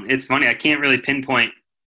 It's funny. I can't really pinpoint.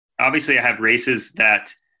 Obviously, I have races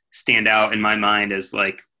that stand out in my mind as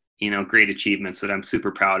great achievements that I'm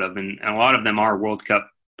super proud of. And a lot of them are World Cup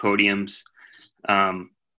podiums.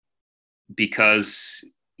 Because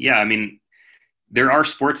there are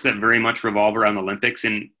sports that very much revolve around Olympics.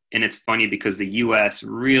 And it's funny because the U.S.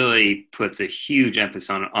 really puts a huge emphasis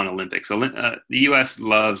on Olympics. The U.S.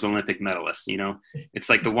 loves Olympic medalists. It's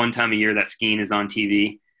like the one time a year that skiing is on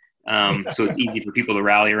TV. So it's easy for people to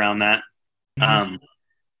rally around that.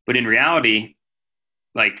 But in reality,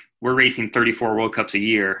 we're racing 34 World Cups a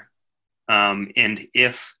year. And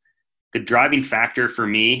if the driving factor for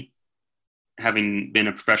me, having been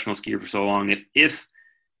a professional skier for so long, if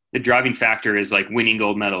the driving factor is winning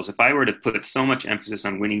gold medals, if I were to put so much emphasis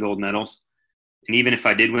on winning gold medals, and even if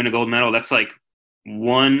I did win a gold medal, that's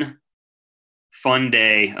one fun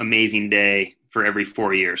day, amazing day for every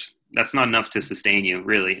 4 years. That's not enough to sustain you,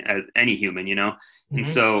 really, as any human, And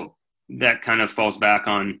so that kind of falls back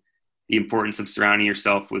on the importance of surrounding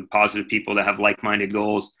yourself with positive people that have like-minded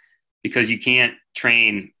goals, because you can't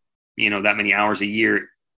train, that many hours a year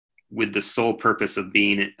with the sole purpose of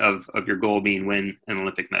your goal being win an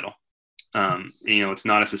Olympic medal. It's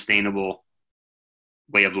not a sustainable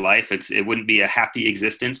way of life. It wouldn't be a happy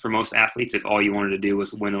existence for most athletes if all you wanted to do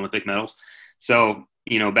was win Olympic medals. So,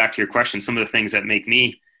 back to your question, some of the things that make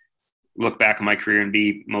me look back on my career and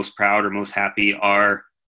be most proud or most happy are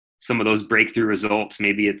some of those breakthrough results.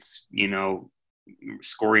 Maybe it's,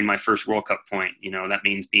 scoring my first World Cup point, that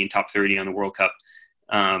means being top 30 on the World Cup.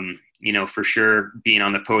 For sure being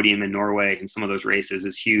on the podium in Norway in some of those races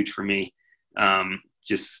is huge for me.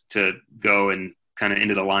 Just to go and kind of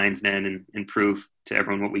into the lion's den and prove to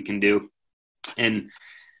everyone what we can do. And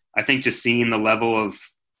I think just seeing the level of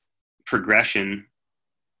progression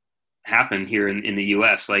happen here in the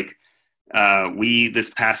U.S. We this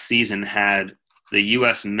past season had the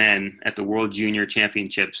U.S. men at the World Junior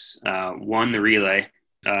Championships won the relay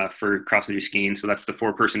for cross-country skiing. So that's the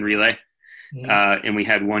 4-person relay. And we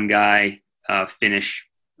had one guy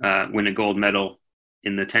win a gold medal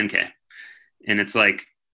in the 10K. And it's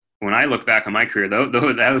when I look back on my career,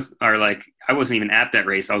 I wasn't even at that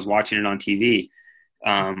race. I was watching it on TV.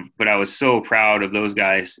 But I was so proud of those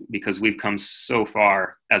guys because we've come so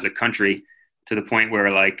far as a country to the point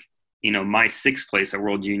where my 6th place at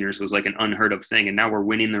World Juniors was an unheard of thing. And now we're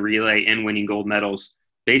winning the relay and winning gold medals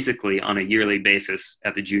basically on a yearly basis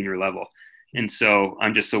at the junior level. And so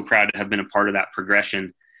I'm just so proud to have been a part of that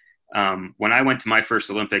progression. When I went to my first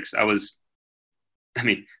Olympics, I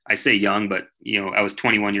say young, but I was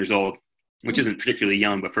 21 years old, which isn't particularly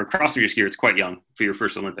young, but for a cross-country skier, it's quite young for your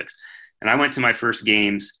first Olympics. And I went to my first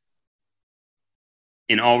games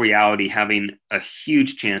in all reality, having a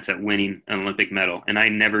huge chance at winning an Olympic medal. And I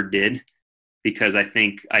never did, because I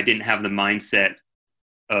think I didn't have the mindset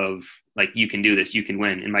of like, you can do this, you can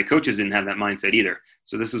win. And my coaches didn't have that mindset either.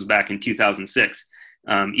 So this was back in 2006.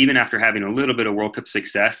 Even after having a little bit of World Cup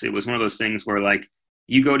success, it was one of those things where like,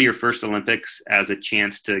 you go to your first Olympics as a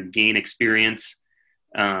chance to gain experience,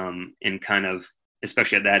 and kind of,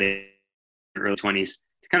 especially at that age, early 20s,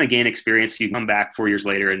 to kind of gain experience. You come back 4 years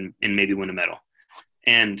later and maybe win a medal.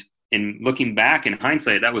 And in looking back in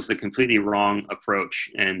hindsight, that was the completely wrong approach.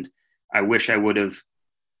 And I wish I would have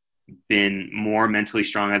been more mentally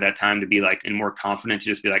strong at that time to be like, and more confident to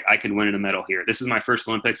just be like, I could win a medal here. This is my first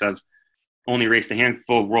Olympics. I've only raced a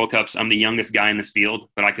handful of World Cups. I'm the youngest guy in this field,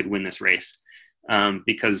 but I could win this race.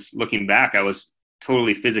 Because looking back, I was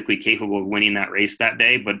totally physically capable of winning that race that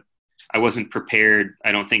day, but I wasn't prepared,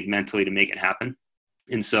 I don't think, mentally to make it happen.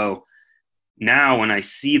 And so now when I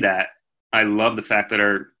see that, I love the fact that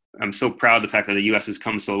I'm so proud of the fact that the U.S. has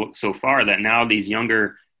come so far, that now these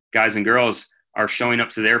younger guys and girls are showing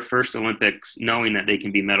up to their first Olympics knowing that they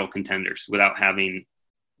can be medal contenders without having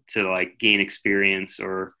to like gain experience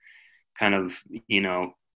or kind of,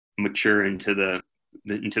 mature into the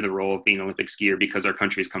role of being an Olympic skier, because our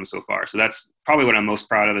country's come so far. So that's probably what I'm most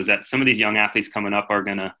proud of, is that some of these young athletes coming up are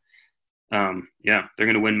gonna, they're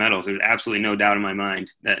gonna win medals. There's absolutely no doubt in my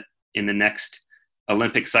mind that in the next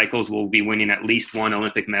Olympic cycles, we'll be winning at least one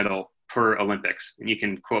Olympic medal per Olympics. And you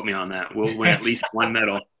can quote me on that. We'll win at least one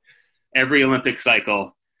medal every Olympic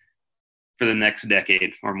cycle for the next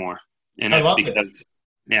decade or more. And that's because,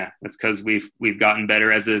 that's because we've gotten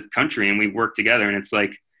better as a country and we've worked together. And it's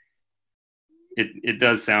like, it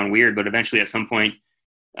does sound weird, but eventually at some point,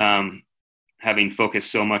 having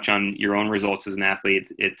focused so much on your own results as an athlete,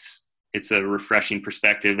 it's a refreshing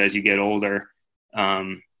perspective as you get older.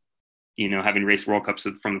 Having raced World Cups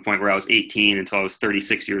from the point where I was 18 until I was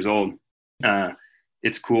 36 years old,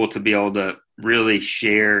 it's cool to be able to really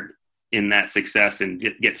share in that success and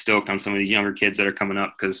get stoked on some of these younger kids that are coming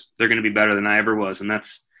up, because they're going to be better than I ever was. And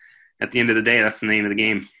that's, at the end of the day, that's the name of the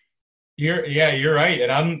game. You're right.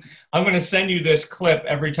 And I'm going to send you this clip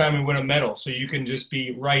every time we win a medal, so you can just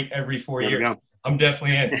be right every 4 years. I'm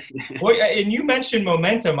definitely in. Well, and you mentioned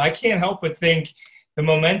momentum. I can't help but think the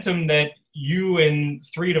momentum that you and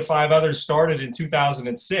 3 to 5 others started in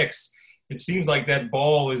 2006, it seems like that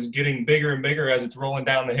ball is getting bigger and bigger as it's rolling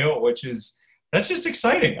down the hill, that's just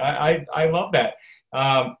exciting. I love that.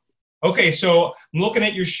 Okay, so I'm looking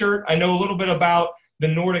at your shirt. I know a little bit about the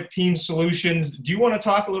Nordic Team Solutions. Do you want to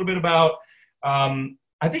talk a little bit about,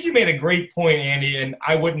 I think you made a great point, Andy, and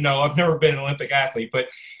I wouldn't know. I've never been an Olympic athlete, but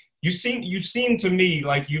you seem to me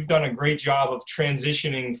like you've done a great job of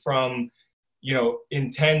transitioning from,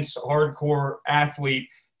 intense, hardcore athlete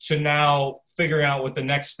to now figuring out what the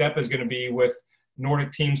next step is going to be with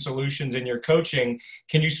Nordic Team Solutions and your coaching.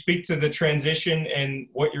 Can you speak to the transition and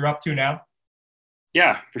what you're up to now?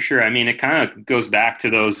 Yeah, for sure. I mean, it kind of goes back to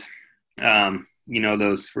those,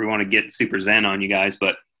 those, we want to get super zen on you guys,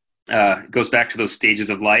 but it goes back to those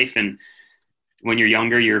stages of life. And when you're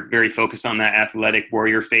younger, you're very focused on that athletic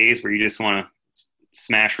warrior phase where you just want to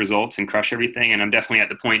smash results and crush everything. And I'm definitely at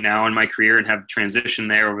the point now in my career and have transitioned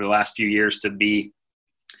there over the last few years to be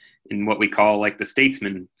in what we call like the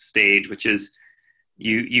statesman stage, which is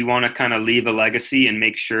you want to kind of leave a legacy and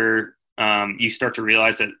make sure you start to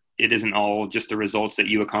realize that it isn't all just the results that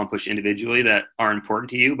you accomplish individually that are important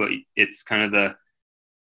to you, but it's kind of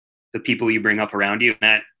the people you bring up around you. And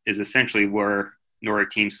that is essentially where Nordic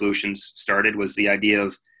Team Solutions started, was the idea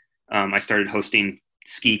of I started hosting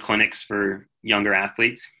ski clinics for younger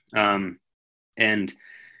athletes. And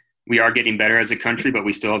we are getting better as a country, but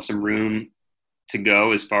we still have some room to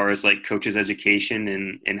go as far as like coaches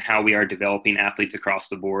education and how we are developing athletes across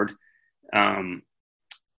the board.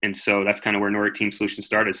 And so that's kind of where Nordic Team Solutions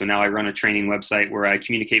started. So now I run a training website where I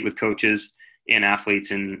communicate with coaches and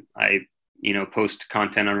athletes, and I, post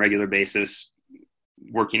content on a regular basis,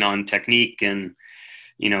 working on technique and,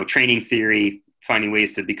 training theory, finding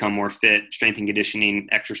ways to become more fit, strength and conditioning,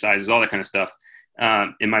 exercises, all that kind of stuff.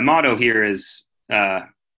 And my motto here is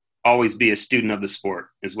always be a student of the sport,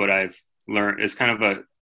 is what I've learned. It's kind of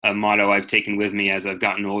a motto I've taken with me as I've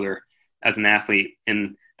gotten older as an athlete.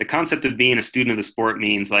 And the concept of being a student of the sport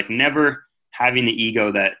means like never having the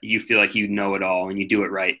ego that you feel like you know it all and you do it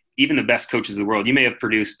right. Even the best coaches of the world, you may have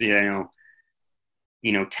produced, 10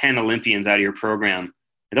 Olympians out of your program.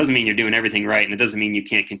 It doesn't mean you're doing everything right. And it doesn't mean you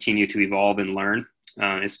can't continue to evolve and learn.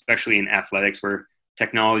 especially in athletics where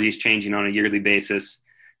technology is changing on a yearly basis.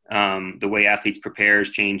 The way athletes prepare is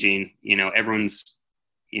changing. Everyone's,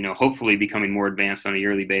 hopefully becoming more advanced on a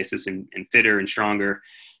yearly basis and fitter and stronger.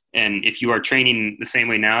 And if you are training the same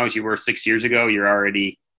way now as you were 6 years ago, you're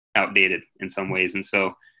already outdated in some ways. And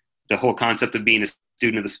so the whole concept of being a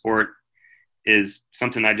student of the sport is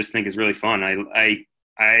something I just think is really fun.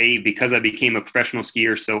 Because I became a professional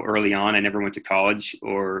skier so early on, I never went to college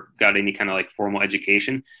or got any kind of like formal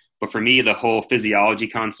education. But for me, the whole physiology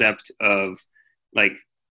concept of like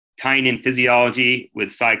tying in physiology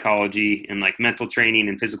with psychology and like mental training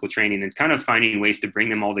and physical training and kind of finding ways to bring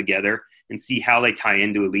them all together and see how they tie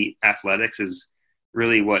into elite athletics is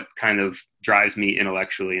really what kind of drives me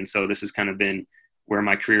intellectually. And so this has kind of been where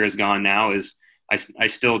my career has gone now. Is I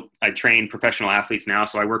train professional athletes now.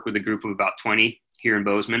 So I work with a group of about 20 here in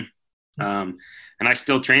Bozeman. And I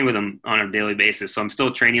still train with them on a daily basis. So I'm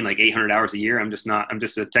still training like 800 hours a year. I'm just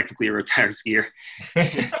technically a retired skier.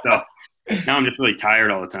 So now I'm just really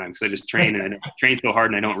tired all the time because I just train and I train so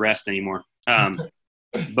hard and I don't rest anymore.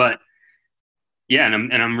 But yeah,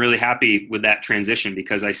 and I'm really happy with that transition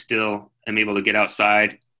because I still am able to get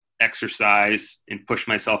outside, exercise, and push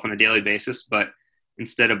myself on a daily basis. But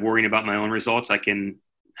instead of worrying about my own results, I can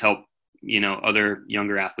help, other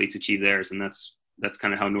younger athletes achieve theirs. And that's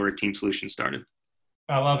kind of how Nordic Team Solutions started.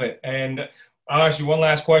 I love it. And I'll ask you one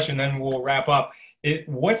last question, then we'll wrap up.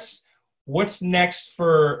 What's next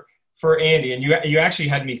for Andy? And you actually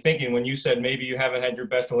had me thinking when you said maybe you haven't had your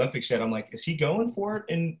best Olympics yet. I'm like, is he going for it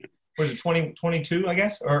in, was it 2022, I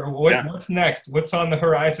guess? Or what's next? What's on the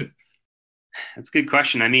horizon? That's a good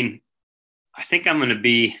question. I mean, I think I'm going to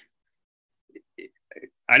be –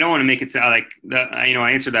 I don't want to make it sound like I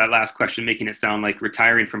answered that last question, making it sound like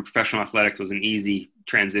retiring from professional athletics was an easy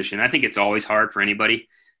transition. I think it's always hard for anybody.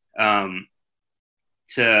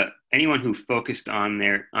 To anyone who focused on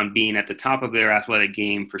being at the top of their athletic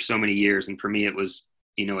game for so many years. And for me, it was,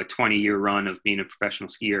 a 20-year run of being a professional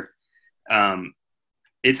skier.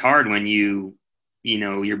 It's hard when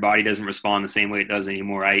your body doesn't respond the same way it does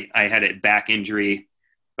anymore. I had a back injury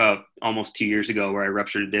about almost 2 years ago where I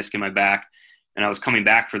ruptured a disc in my back. And I was coming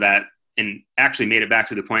back for that and actually made it back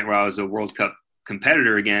to the point where I was a World Cup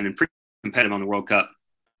competitor again and pretty competitive on the World Cup.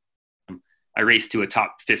 I raced to a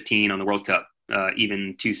top 15 on the World Cup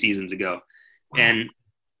even 2 seasons ago. Wow. And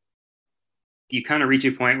you kind of reach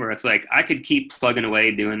a point where it's like, I could keep plugging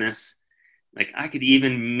away doing this. Like I could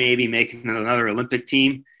even maybe make another Olympic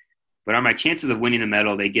team, but are my chances of winning a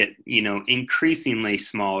medal, they get, increasingly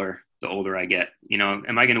smaller the older I get.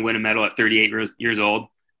 Am I going to win a medal at 38 years old?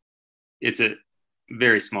 It's a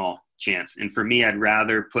very small chance. And for me, I'd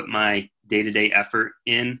rather put my day-to-day effort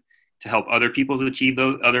in to help other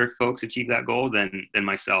folks achieve that goal than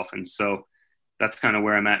myself. And so that's kind of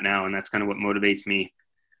where I'm at now. And that's kind of what motivates me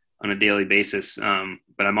on a daily basis.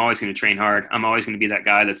 But I'm always going to train hard. I'm always going to be that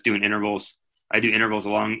guy that's doing intervals. I do intervals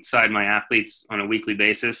alongside my athletes on a weekly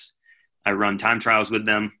basis. I run time trials with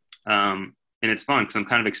them. And it's fun because I'm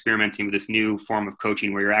kind of experimenting with this new form of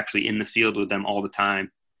coaching where you're actually in the field with them all the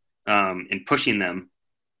time. And pushing them.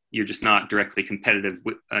 You're just not directly competitive.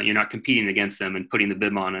 You're not competing against them and putting the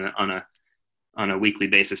bib on a weekly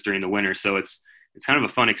basis during the winter. So it's kind of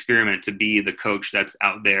a fun experiment to be the coach that's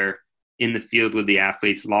out there in the field with the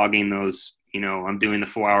athletes, logging those. I'm doing the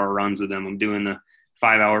 4-hour runs with them. I'm doing the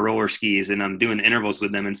 5-hour roller skis, and I'm doing the intervals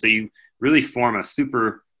with them. And so you really form a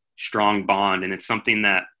super strong bond, and it's something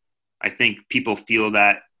that I think people feel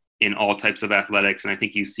that in all types of athletics, and I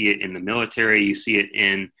think you see it in the military. You see it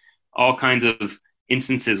in all kinds of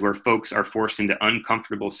instances where folks are forced into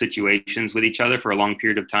uncomfortable situations with each other for a long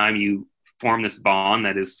period of time. You form this bond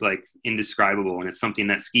that is like indescribable. And it's something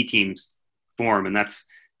that ski teams form. And that's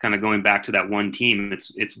kind of going back to that one team.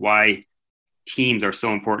 It's why teams are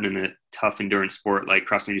so important in a tough endurance sport like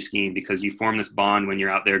cross-country skiing, because you form this bond when you're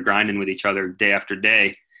out there grinding with each other day after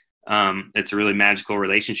day. It's a really magical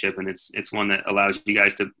relationship. And it's one that allows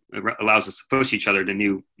us to push each other to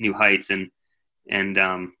new heights. And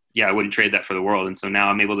yeah, I wouldn't trade that for the world. And so now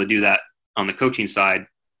I'm able to do that on the coaching side.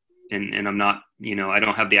 And I'm not, I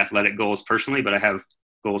don't have the athletic goals personally, but I have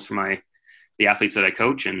goals for the athletes that I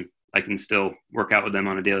coach, and I can still work out with them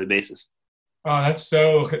on a daily basis. Oh, that's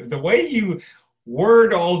so – the way you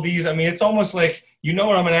word all these – I mean, it's almost like you know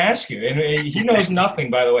what I'm going to ask you. And he knows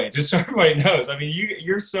nothing, by the way, just so everybody knows. I mean,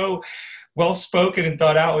 you're so well-spoken and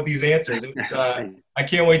thought out with these answers. It's I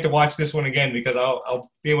can't wait to watch this one again because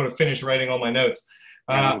I'll be able to finish writing all my notes.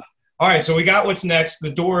 All right, so we got what's next. The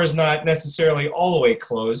door is not necessarily all the way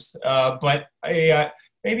closed, but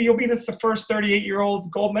maybe you'll be the first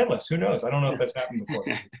 38-year-old gold medalist. Who knows? I don't know if that's happened before.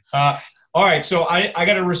 All right, so I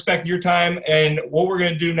got to respect your time. And what we're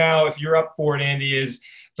going to do now, if you're up for it, Andy, is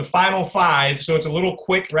the final five. So it's a little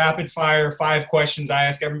quick, rapid fire, 5 questions I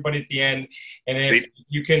ask everybody at the end. And if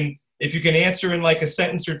you can answer in like a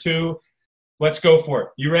sentence or 2, let's go for it.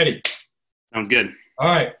 You ready? Sounds good.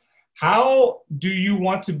 All right. How do you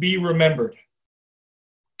want to be remembered?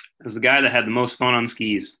 As the guy that had the most fun on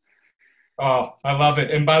skis. Oh, I love it.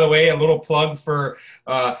 And by the way, a little plug for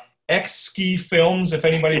X Ski Films. If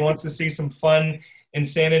anybody wants to see some fun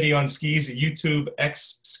insanity on skis, YouTube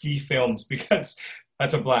X Ski Films, because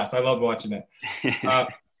that's a blast. I love watching it.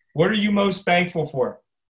 What are you most thankful for?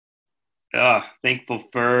 Thankful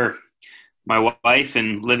for my wife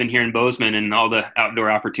and living here in Bozeman and all the outdoor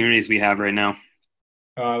opportunities we have right now.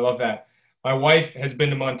 I love that. My wife has been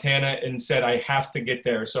to Montana and said I have to get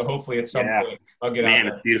there. So hopefully at some point I'll get out there. Man,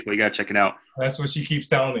 it's beautiful. You got to check it out. That's what she keeps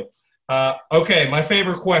telling me. Okay, my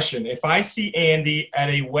favorite question. If I see Andy at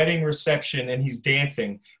a wedding reception and he's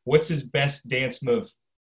dancing, what's his best dance move?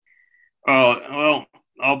 Oh, well,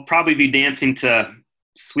 I'll probably be dancing to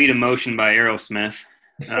Sweet Emotion by Aerosmith.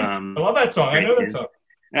 I love that song. I know that song.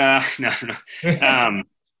 No.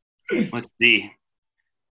 Let's see.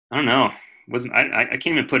 I don't know. I can't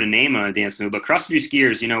even put a name on a dance move, but cross-country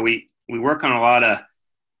skiers, we work on a lot of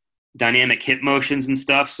dynamic hip motions and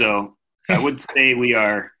stuff. So I wouldn't say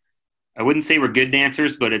we're good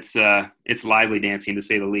dancers, but it's lively dancing to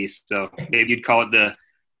say the least. So maybe you'd call it the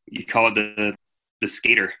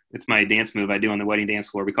skater. It's my dance move I do on the wedding dance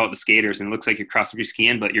floor. We call it the skaters, and it looks like you're cross-country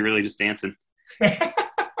skiing, but you're really just dancing.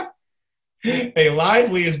 Hey,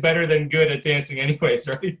 lively is better than good at dancing anyways,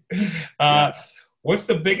 right? What's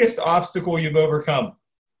the biggest obstacle you've overcome?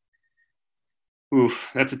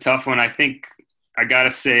 Oof, that's a tough one. I think I got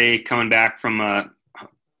to say coming back from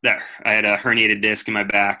that I had a herniated disc in my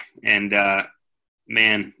back, and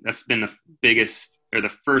man, that's been the biggest or the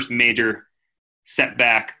first major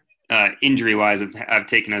setback injury-wise I've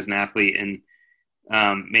taken as an athlete. And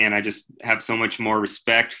man, I just have so much more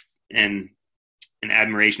respect and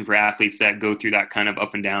admiration for athletes that go through that kind of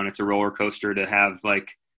up and down. It's a roller coaster to have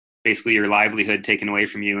like basically your livelihood taken away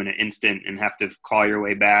from you in an instant and have to claw your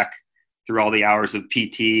way back through all the hours of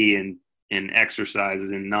PT and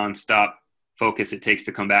exercises and nonstop focus it takes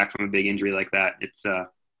to come back from a big injury like that. It's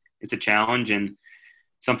a challenge and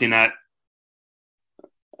something that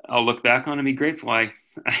I'll look back on and be grateful I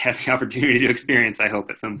had the opportunity to experience, I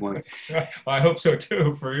hope, at some point. Well, I hope so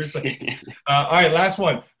too, for your sake. All right, last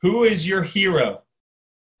one. Who is your hero?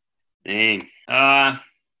 Dang.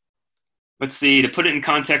 Let's see. To put it in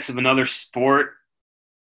context of another sport,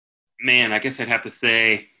 man, I guess I'd have to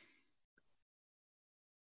say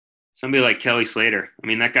somebody like Kelly Slater. I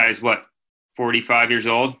mean, that guy's 45 years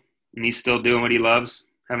old, and he's still doing what he loves,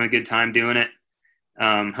 having a good time doing it,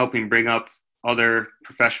 helping bring up other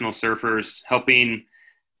professional surfers, helping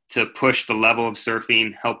to push the level of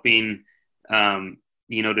surfing, helping,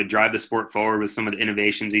 to drive the sport forward with some of the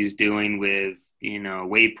innovations he's doing with,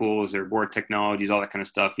 wave pools or board technologies, all that kind of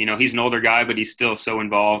stuff. He's an older guy, but he's still so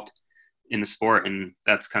involved in the sport, and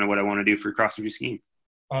that's kind of what I want to do for cross-country skiing.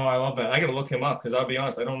 Oh, I love that. I got to look him up because I'll be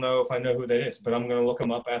honest, I don't know if I know who that is, but I'm going to look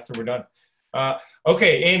him up after we're done.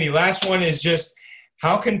 Okay, Andy, last one is just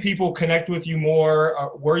how can people connect with you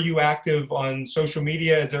more? Were you active on social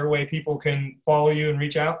media? Is there a way people can follow you and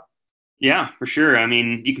reach out? Yeah, for sure. I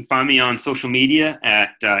mean, you can find me on social media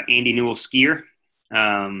at Andy Newell Skier.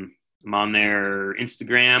 I'm on their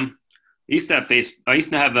Instagram. I used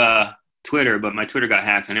to have Twitter, but my Twitter got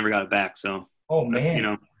hacked. I never got it back. So,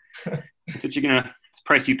 man, it's what it's the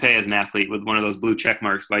price you pay as an athlete with one of those blue check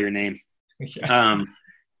marks by your name.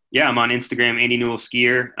 Yeah. I'm on Instagram, Andy Newell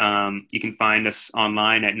Skier. You can find us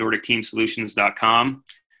online at NordicTeamSolutions.com.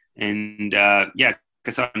 And check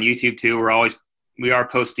us out on YouTube too. We are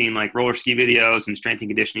posting like roller ski videos and strength and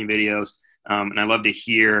conditioning videos. And I love to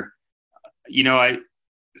hear,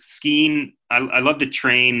 skiing, I love to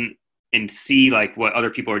train and see like what other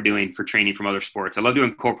people are doing for training from other sports. I love to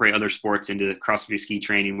incorporate other sports into the cross-country ski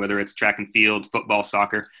training, whether it's track and field, football,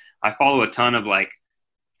 soccer. I follow a ton of like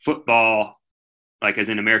football, like as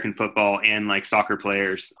in American football, and like soccer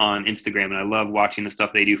players on Instagram. And I love watching the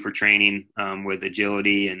stuff they do for training with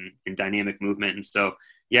agility and dynamic movement. And so,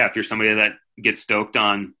 yeah, if you're somebody that gets stoked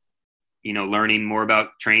on, learning more about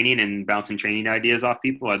training and bouncing training ideas off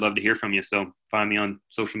people, I'd love to hear from you. So find me on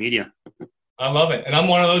social media. I love it. And I'm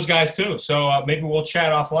one of those guys too. So maybe we'll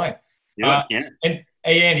chat offline. Yeah. And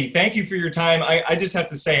hey, Andy, thank you for your time. I just have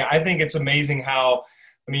to say, I think it's amazing how,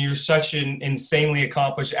 you're such an insanely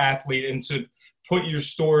accomplished athlete, and to put your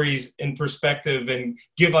stories in perspective and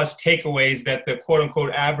give us takeaways that the quote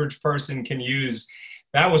unquote average person can use.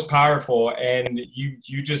 That was powerful, and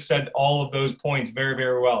you just said all of those points very,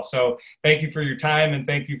 very well. So thank you for your time, and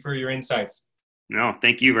thank you for your insights. No,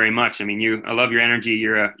 thank you very much. I mean, I love your energy.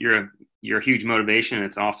 You're a huge motivation.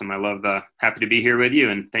 It's awesome. I love happy to be here with you,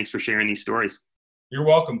 and thanks for sharing these stories. You're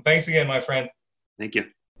welcome. Thanks again, my friend. Thank you.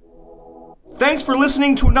 Thanks for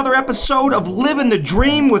listening to another episode of Living the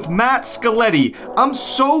Dream with Matt Scaletti. I'm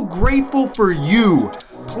so grateful for you.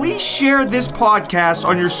 Please share this podcast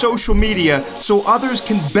on your social media so others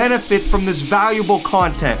can benefit from this valuable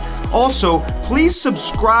content. Also, please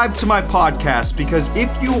subscribe to my podcast because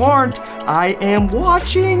if you aren't, I am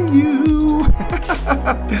watching you.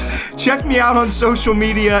 Check me out on social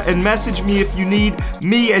media and message me if you need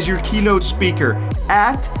me as your keynote speaker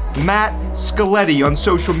at Matt Scaletti on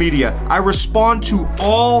social media. I respond to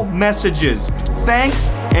all messages.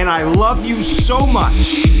 Thanks, and I love you so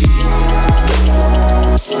much.